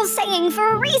squirrel saying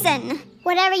for a reason.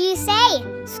 Whatever you say,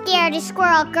 scaredy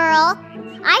squirrel girl.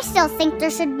 I still think there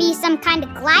should be some kind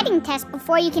of gliding test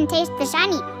before you can taste the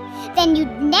shiny. Then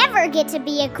you'd never get to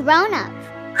be a grown-up.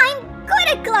 I'm good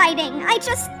at gliding. I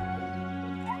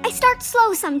start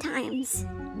slow sometimes.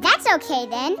 That's okay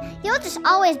then. You'll just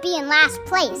always be in last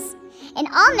place. And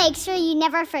I'll make sure you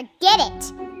never forget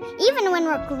it, even when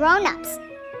we're grown-ups.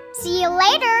 See you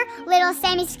later, little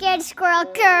Sammy Scared Squirrel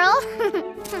Girl.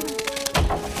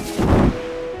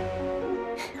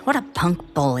 What a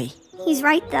punk bully. He's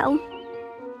right, though.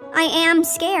 I am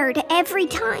scared every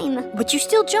time. But you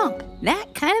still jump.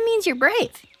 That kind of means you're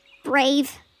brave.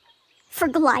 Brave? For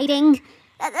gliding?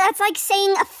 That's like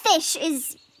saying a fish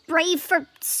is brave for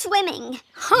swimming.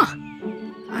 Huh.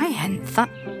 I hadn't thought...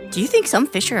 Do you think some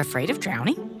fish are afraid of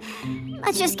drowning?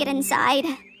 Let's just get inside.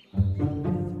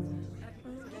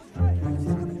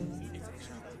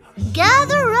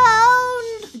 Gather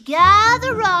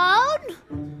round.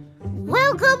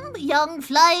 Welcome, young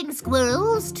flying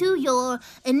squirrels, to your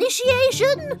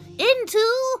initiation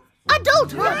into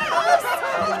adulthood.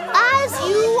 As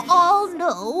you all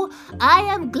know, I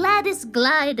am Gladys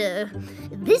Glider.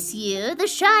 This year, the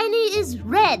shiny is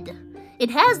red. It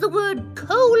has the word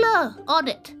cola on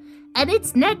it, and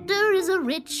its nectar is a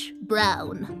rich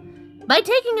brown. By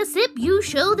taking a sip, you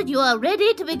show that you are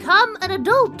ready to become an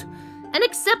adult and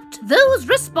accept those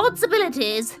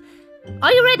responsibilities.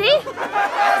 Are you ready?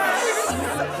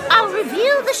 I'll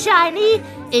reveal the shiny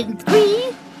in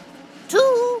 3,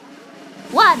 2,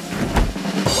 1.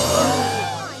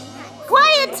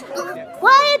 Quiet!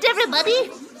 Quiet,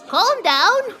 everybody! Calm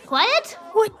down. Quiet.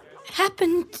 What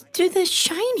happened to the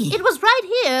shiny? It was right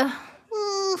here.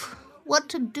 What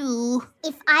to do?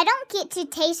 If I don't get to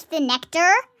taste the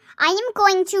nectar, I am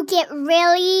going to get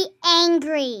really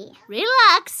angry.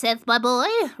 Relax, Seth, my boy.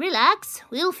 Relax.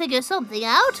 We'll figure something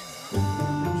out.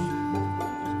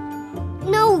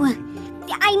 No,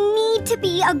 I need to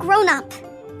be a grown-up.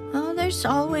 Oh, there's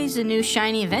always a new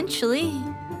shiny eventually.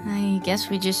 I guess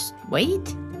we just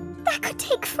wait. That could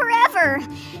take forever.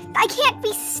 I can't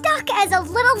be stuck as a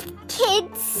little kid,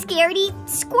 scaredy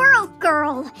squirrel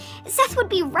girl. Seth would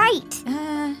be right.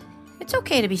 It's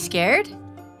okay to be scared.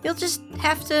 You'll just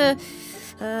have to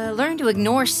learn to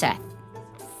ignore Seth.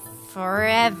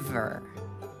 Forever.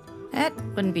 That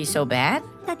wouldn't be so bad.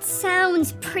 That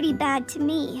sounds pretty bad to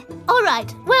me. All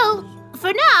right. Well,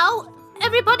 for now,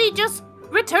 everybody just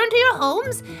return to your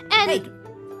homes and... Hey,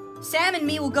 Sam and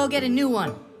me will go get a new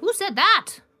one. Who said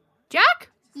that? Jack?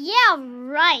 Yeah,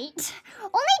 right.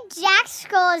 Only Jack's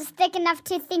skull is thick enough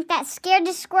to think that scared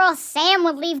squirrel Sam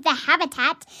would leave the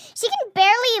habitat. She can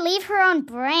barely leave her own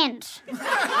branch. We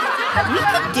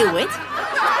could do it.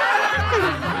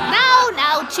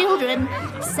 Now, children.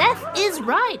 Seth is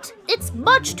right. It's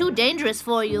much too dangerous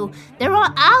for you. There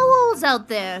are owls out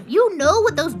there. You know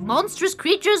what those monstrous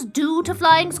creatures do to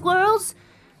flying squirrels.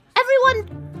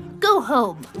 Everyone, go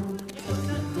home.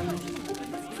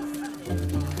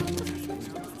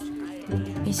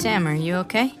 Hey, Sam, are you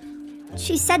okay?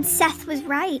 She said Seth was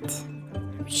right.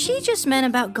 She just meant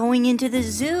about going into the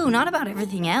zoo, not about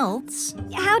everything else.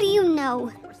 How do you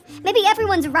know? Maybe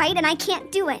everyone's right and I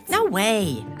can't do it. No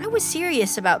way. I was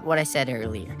serious about what I said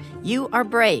earlier. You are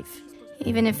brave,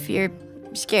 even if you're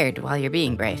scared while you're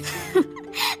being brave.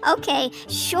 Okay,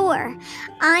 sure.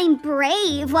 I'm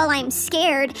brave while I'm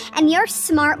scared, and you're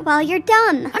smart while you're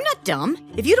dumb. I'm not dumb.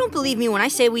 If you don't believe me when I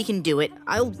say we can do it,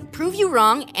 I'll prove you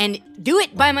wrong and do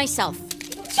it by myself.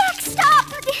 Jack, stop!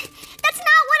 That's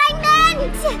not what I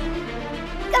meant!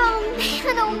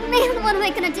 Oh man, what am I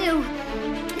gonna do?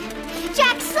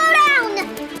 Jack, slow down!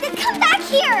 Come back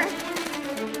here!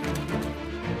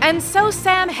 And so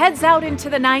Sam heads out into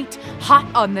the night, hot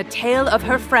on the tail of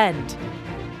her friend.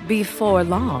 Before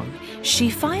long, she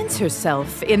finds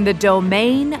herself in the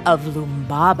domain of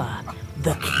Lumbaba,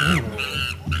 the king.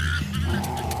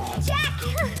 Jack!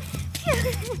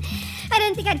 I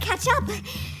didn't think I'd catch up.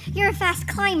 You're a fast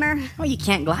climber. Well, you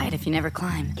can't glide if you never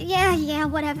climb. Yeah,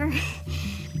 whatever.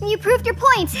 You proved your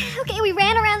point. Okay, we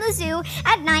ran around the zoo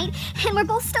at night, and we're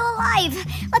both still alive.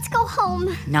 Let's go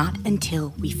home. Not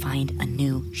until we find a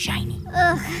new shiny.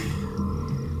 Ugh.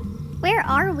 Where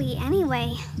are we,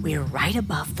 anyway? We're right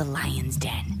above the lion's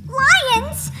den.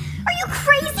 Lions? Are you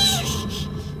crazy?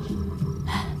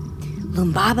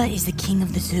 Lumbaba is the king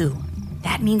of the zoo.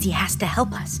 That means he has to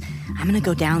help us. I'm gonna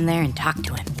go down there and talk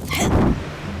to him.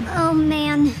 Oh,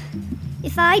 man.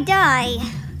 If I die,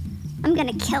 I'm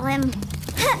gonna kill him.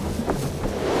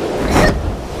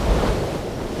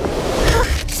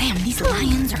 Sam, these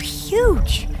lions are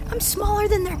huge. I'm smaller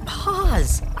than their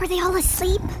paws. Are they all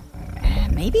asleep?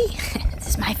 Maybe. This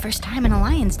is my first time in a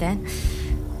lion's den.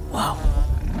 Whoa.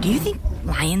 Do you think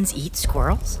lions eat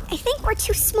squirrels? I think we're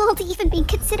too small to even be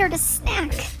considered a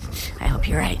snack. I hope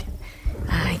you're right.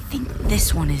 I think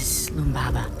this one is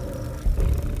Lumbaba.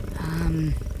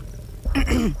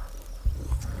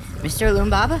 Mr.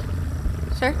 Lumbaba?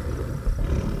 Sir?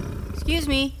 Excuse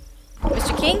me.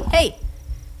 Mr. King? Hey!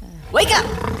 Wake up!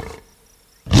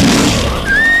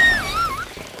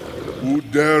 Who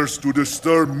dares to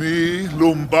disturb me,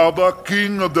 Lumbaba,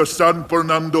 king of the San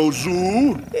Fernando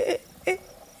Zoo? It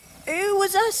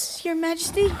was us, Your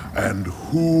Majesty. And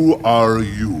who are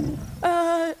you?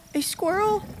 A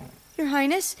squirrel, Your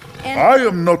Highness, and... I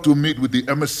am not to meet with the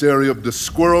emissary of the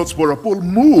squirrels for a full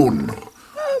moon.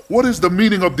 What is the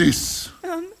meaning of this?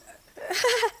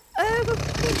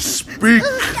 Speak!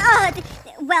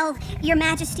 Well, Your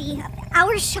Majesty,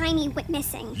 our shiny went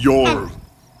missing. Your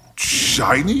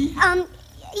shiny?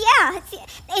 Yeah,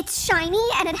 it's shiny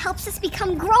and it helps us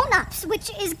become grown-ups, which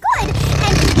is good,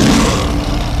 and...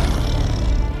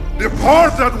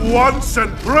 Depart at once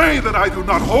and pray that I do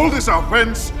not hold this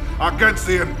offense against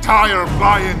the entire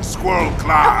flying squirrel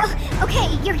clan.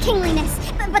 Okay, Your Kingliness,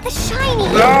 but the shiny...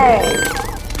 No!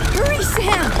 Hurry,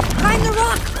 Sam! Climb the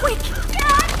rock, quick!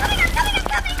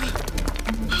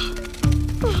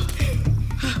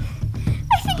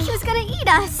 I think he was gonna eat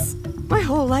us. My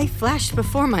whole life flashed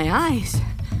before my eyes.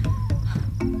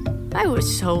 I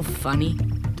was so funny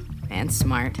and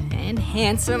smart and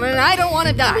handsome, and I don't want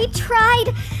to die. We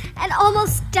tried and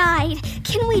almost died.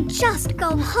 Can we just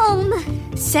go home?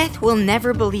 Seth will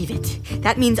never believe it.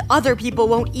 That means other people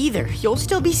won't either. You'll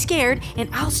still be scared, and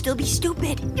I'll still be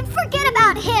stupid. Forget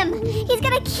about him. He's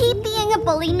gonna keep being a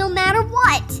bully no matter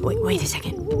what. Wait a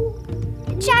second.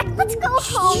 Jack, let's go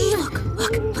home.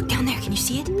 Look down there. Can you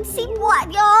see it? See what?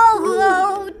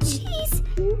 Oh, jeez.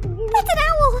 That's an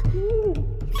owl.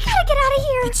 We gotta get out of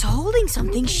here. It's holding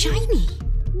something shiny.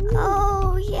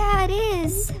 Oh, yeah, it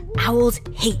is. Owls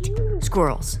hate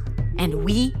squirrels, and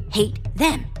we hate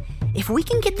them. If we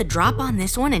can get the drop on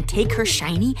this one and take her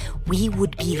shiny, we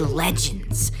would be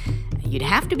legends. You'd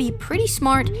have to be pretty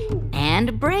smart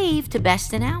and brave to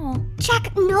best an owl.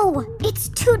 Jack, no. It's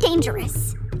too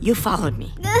dangerous. You followed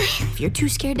me. If you're too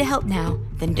scared to help now,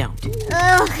 then don't.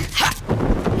 Ugh.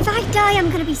 If I die, I'm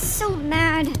gonna be so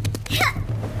mad.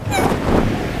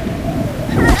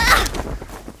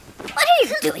 What are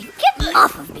you doing? Get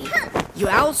off of me. You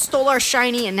owls stole our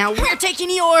shiny, and now we're taking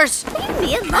yours. Leave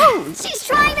me alone. She's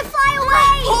trying to fly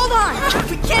away. Hold on.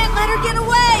 We can't let her get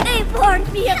away. They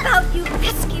warned me about you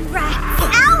pesky rats.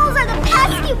 Owls are the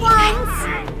pesky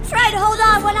ones. Try to hold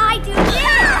on when I do.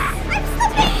 Yeah. I'm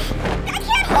slipping. I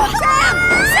can't hold on.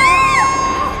 Sam!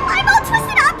 I'm all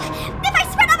twisted up. If I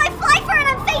spread out my fly fur and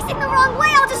I'm facing the wrong way,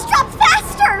 I'll just drop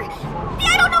faster.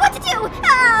 I don't know what to do.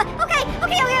 Okay.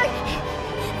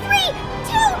 3,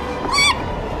 2,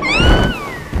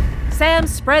 1. Sam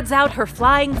spreads out her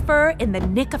flying fur in the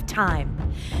nick of time.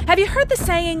 Have you heard the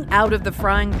saying, out of the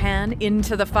frying pan,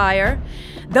 into the fire?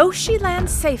 Though she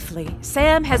lands safely,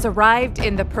 Sam has arrived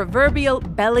in the proverbial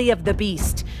belly of the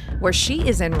beast, where she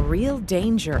is in real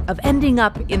danger of ending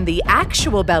up in the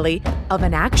actual belly of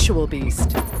an actual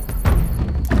beast.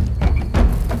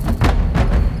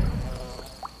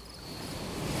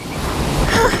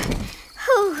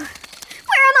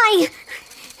 Where am I?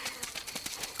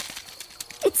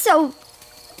 so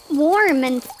warm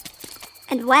and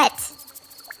wet.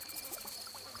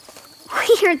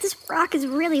 Weird, this rock is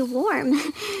really warm.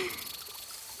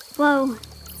 Whoa.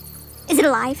 Is it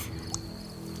alive?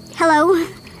 Hello?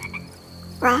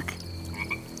 Rock?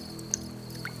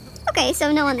 Okay,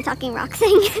 so no on the talking rock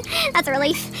thing. That's a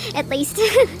relief, at least.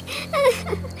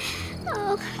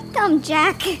 Oh, dumb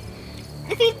Jack.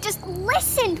 If he'd just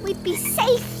listened, we'd be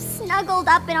safe, snuggled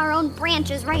up in our own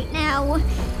branches right now.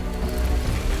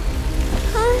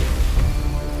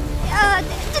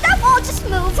 Did that wall just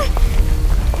move?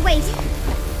 Wait.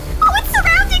 Oh, it's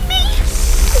surrounding me!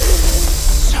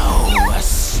 So, a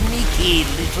sneaky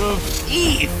little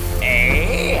thief,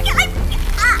 eh?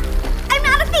 I'm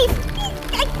not a thief.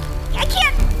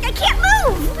 I can't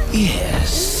move.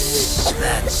 Yes,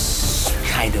 that's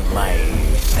kind of my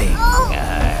thing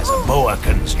as a boa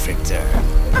constrictor.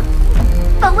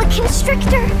 Boa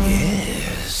constrictor?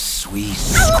 Yes, we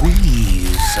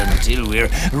squeeze until we're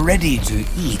ready to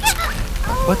eat.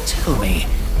 But tell me,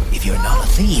 if you're not a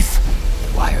thief,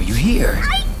 why are you here?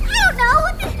 I don't know.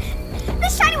 The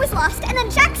shiny was lost, and then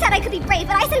Jack said I could be brave,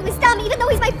 but I said he was dumb, even though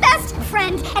he's my best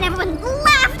friend. And everyone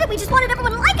laughed, and we just wanted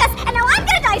everyone to like us. And now I'm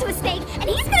gonna die to a snake, and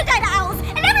he's gonna die to owls,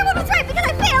 and everyone was right because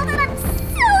I failed, and I'm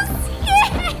so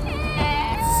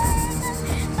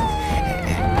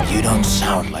scared. You don't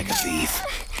sound like a thief.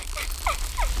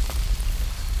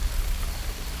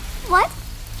 What?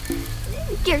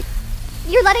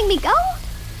 You're letting me go?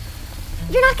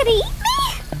 You're not gonna eat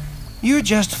me? You're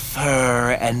just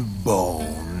fur and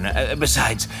bone.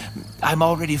 Besides, I'm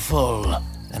already full,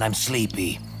 and I'm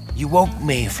sleepy. You woke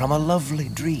me from a lovely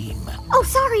dream. Oh,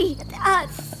 sorry.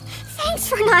 Thanks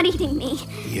for not eating me.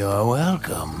 You're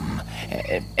welcome.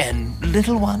 And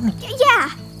little one? Yeah.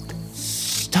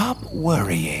 Stop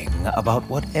worrying about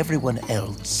what everyone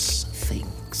else thinks.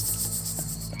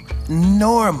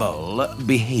 Normal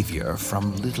behavior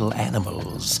from little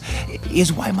animals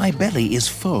is why my belly is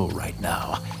full right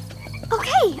now.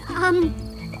 Okay,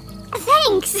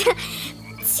 thanks.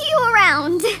 See you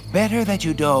around. Better that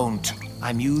you don't.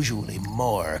 I'm usually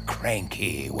more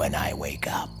cranky when I wake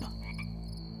up.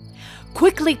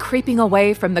 Quickly creeping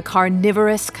away from the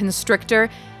carnivorous constrictor,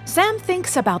 Sam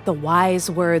thinks about the wise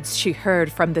words she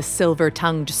heard from the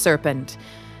silver-tongued serpent.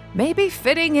 Maybe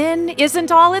fitting in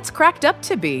isn't all it's cracked up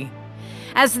to be.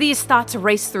 As these thoughts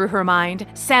race through her mind,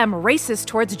 Sam races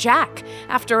towards Jack.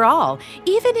 After all,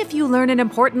 even if you learn an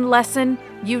important lesson,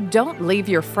 you don't leave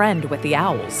your friend with the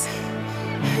owls.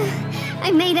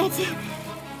 I made it.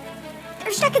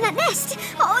 There's Jack in that nest.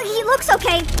 Oh, he looks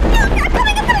okay. I'm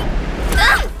coming.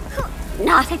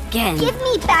 Not again. Give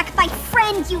me back my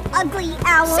friend, you ugly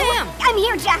owl. Sam! I'm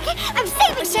here, Jack. I'm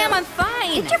saving you. Sam, I'm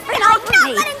fine. Get your friend off me.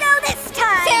 I'm not letting go this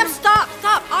time. Sam, stop.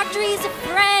 Audrey is a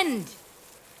friend.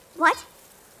 What?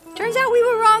 Turns out we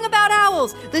were wrong about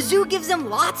owls. The zoo gives them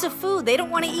lots of food. They don't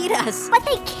want to eat us. But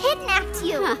they kidnapped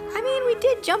you. I mean, we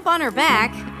did jump on her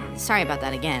back. Sorry about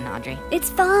that again, Audrey. It's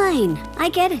fine. I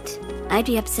get it. I'd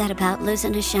be upset about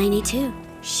losing a shiny, too.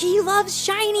 She loves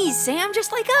shinies, Sam,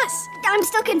 just like us. I'm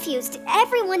still confused.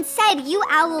 Everyone said you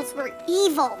owls were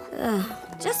evil.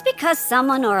 Just because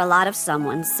someone or a lot of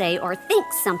someone say or think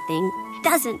something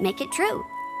doesn't make it true.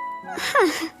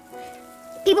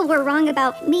 People were wrong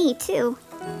about me, too.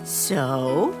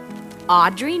 So,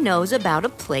 Audrey knows about a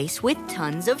place with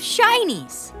tons of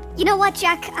shinies. You know what,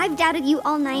 Jack? I've doubted you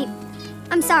all night.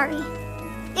 I'm sorry.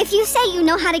 If you say you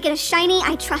know how to get a shiny,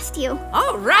 I trust you.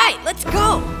 All right, let's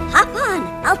go. Hop on.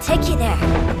 I'll take you there.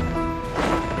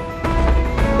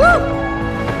 Woo!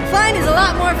 Flying is a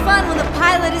lot more fun when the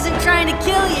pilot isn't trying to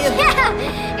kill you. Yeah,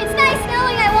 it's nice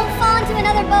knowing I won't fall into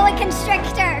another boa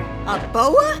constrictor. A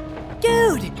boa?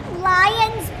 Dude.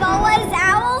 Lions, boas,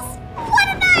 owls? What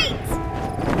a night!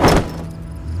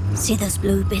 See those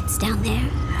blue bits down there?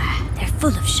 They're full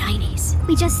of shinies.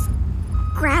 We just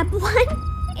grab one?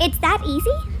 It's that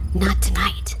easy? Not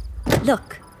tonight.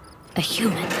 Look, a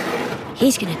human.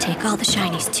 He's gonna take all the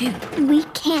shinies too. We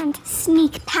can't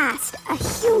sneak past a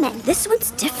human. This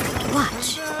one's different.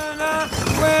 Watch.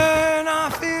 When I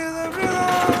feel the rhythm,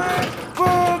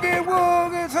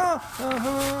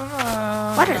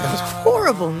 What are those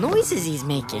horrible noises he's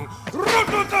making?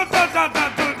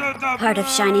 Part of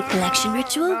shiny collection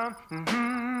ritual?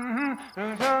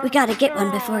 We gotta get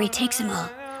one before he takes them all.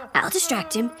 I'll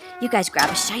distract him. You guys grab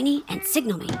a shiny and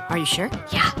signal me. Are you sure?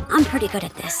 Yeah, I'm pretty good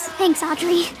at this. Thanks,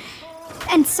 Audrey.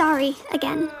 And sorry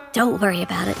again. Don't worry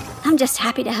about it. I'm just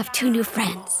happy to have 2 new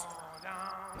friends.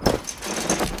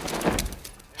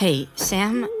 Hey,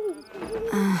 Sam.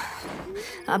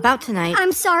 About tonight.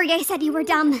 I'm sorry I said you were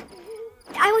dumb.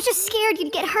 I was just scared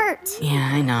you'd get hurt. Yeah,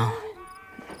 I know.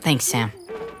 Thanks, Sam.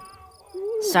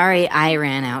 Sorry I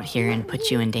ran out here and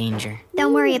put you in danger.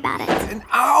 Don't worry about it. An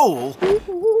owl?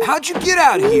 How'd you get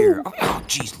out of here? Oh,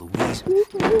 jeez, Louise.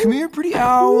 Come here, pretty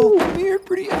owl. Come here,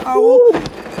 pretty owl.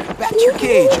 Back to your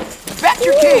cage. Back to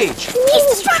your cage. He's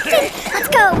distracted. Let's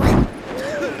go.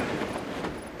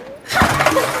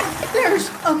 There's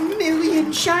a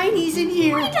million shinies in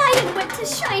here. I died and went to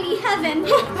shiny heaven.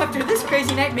 After this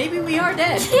crazy night, maybe we are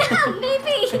dead. Yeah,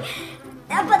 maybe.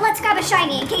 But let's grab a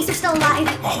shiny in case they're still alive.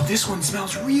 Oh, this one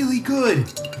smells really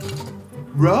good.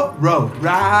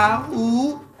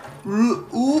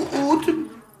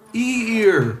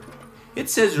 Ear. It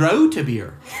says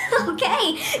Rotabir.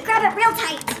 Okay, grab it real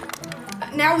tight.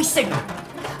 Now we signal.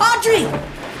 Audrey!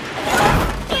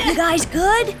 You guys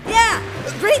good? Yeah,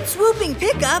 great swooping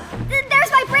pickup.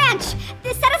 There's my branch.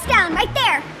 Set us down right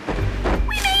there.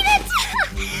 We made it.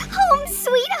 Home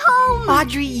sweet home.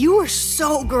 Audrey, you are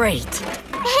so great.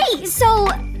 Hey, so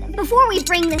before we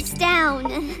bring this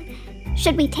down,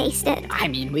 should we taste it? I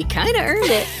mean, we kind of earned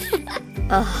it.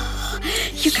 Oh,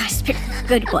 you guys picked a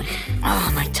good one.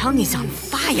 Oh, my tongue is on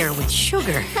fire with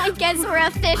sugar. I guess we're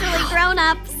officially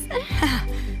grown-ups.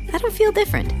 I don't feel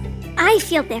different. I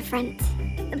feel different,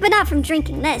 but not from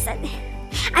drinking this.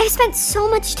 I've spent so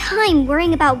much time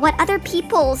worrying about what other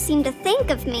people seem to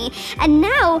think of me, and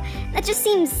now that just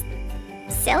seems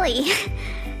silly.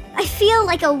 I feel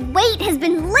like a weight has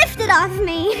been lifted off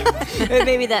me.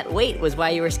 Maybe that weight was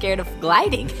why you were scared of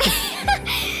gliding.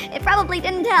 It probably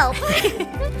didn't help.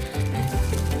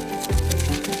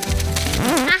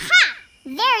 Aha!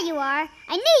 There you are.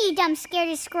 I knew you dumb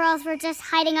scaredy squirrels were just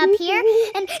hiding up here.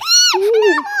 And an owl!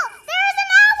 There's an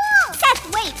owl! Seth,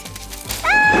 wait!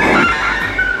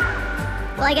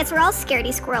 Ah! Well, I guess we're all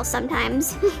scaredy squirrels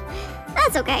sometimes.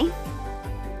 That's okay.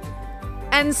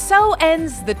 And so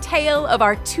ends the tale of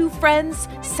our two friends,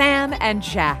 Sam and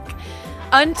Jack.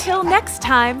 Until next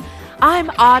time, I'm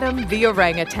Autumn the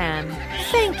orangutan.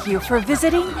 Thank you for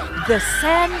visiting the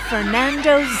San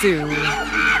Fernando Zoo.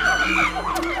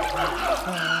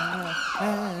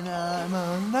 And I'm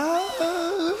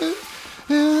alive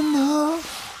in the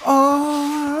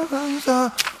arms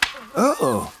of...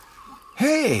 Oh,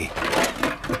 hey,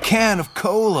 a can of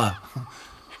cola.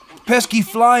 Pesky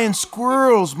flying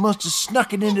squirrels must have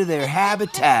snuck it into their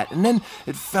habitat, and then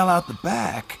it fell out the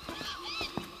back.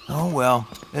 Oh well,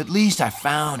 at least I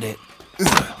found it.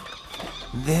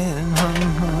 Then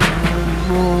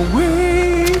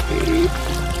away,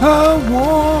 I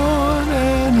want,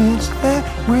 and it's that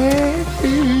way.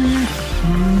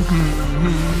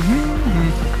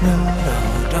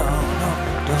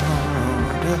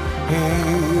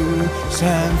 Hey,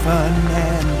 San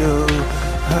Fernando.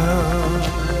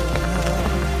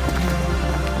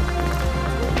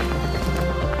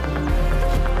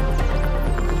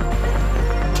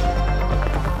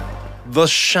 The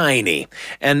Shiny,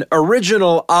 an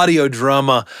original audio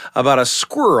drama about a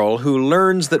squirrel who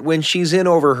learns that when she's in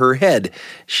over her head,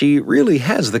 she really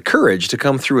has the courage to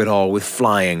come through it all with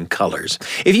flying colors.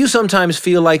 If you sometimes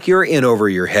feel like you're in over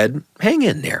your head, hang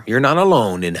in there. You're not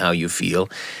alone in how you feel,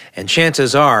 and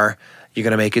chances are you're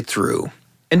going to make it through.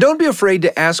 And don't be afraid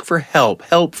to ask for help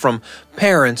from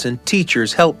parents and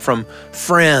teachers, help from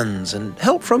friends, and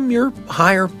help from your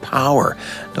higher power.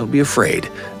 Don't be afraid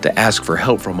to ask for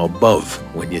help from above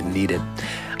when you need it.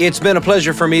 It's been a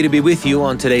pleasure for me to be with you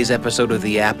on today's episode of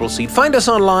The Appleseed. Find us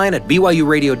online at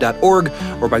byuradio.org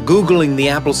or by Googling The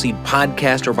Appleseed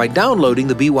Podcast or by downloading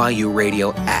the BYU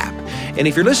Radio app. And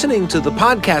if you're listening to the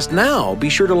podcast now, be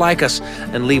sure to like us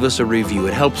and leave us a review.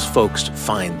 It helps folks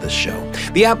find the show.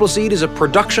 The Appleseed is a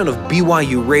production of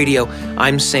BYU Radio.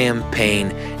 I'm Sam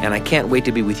Payne, and I can't wait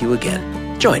to be with you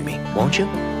again. Join me, won't you?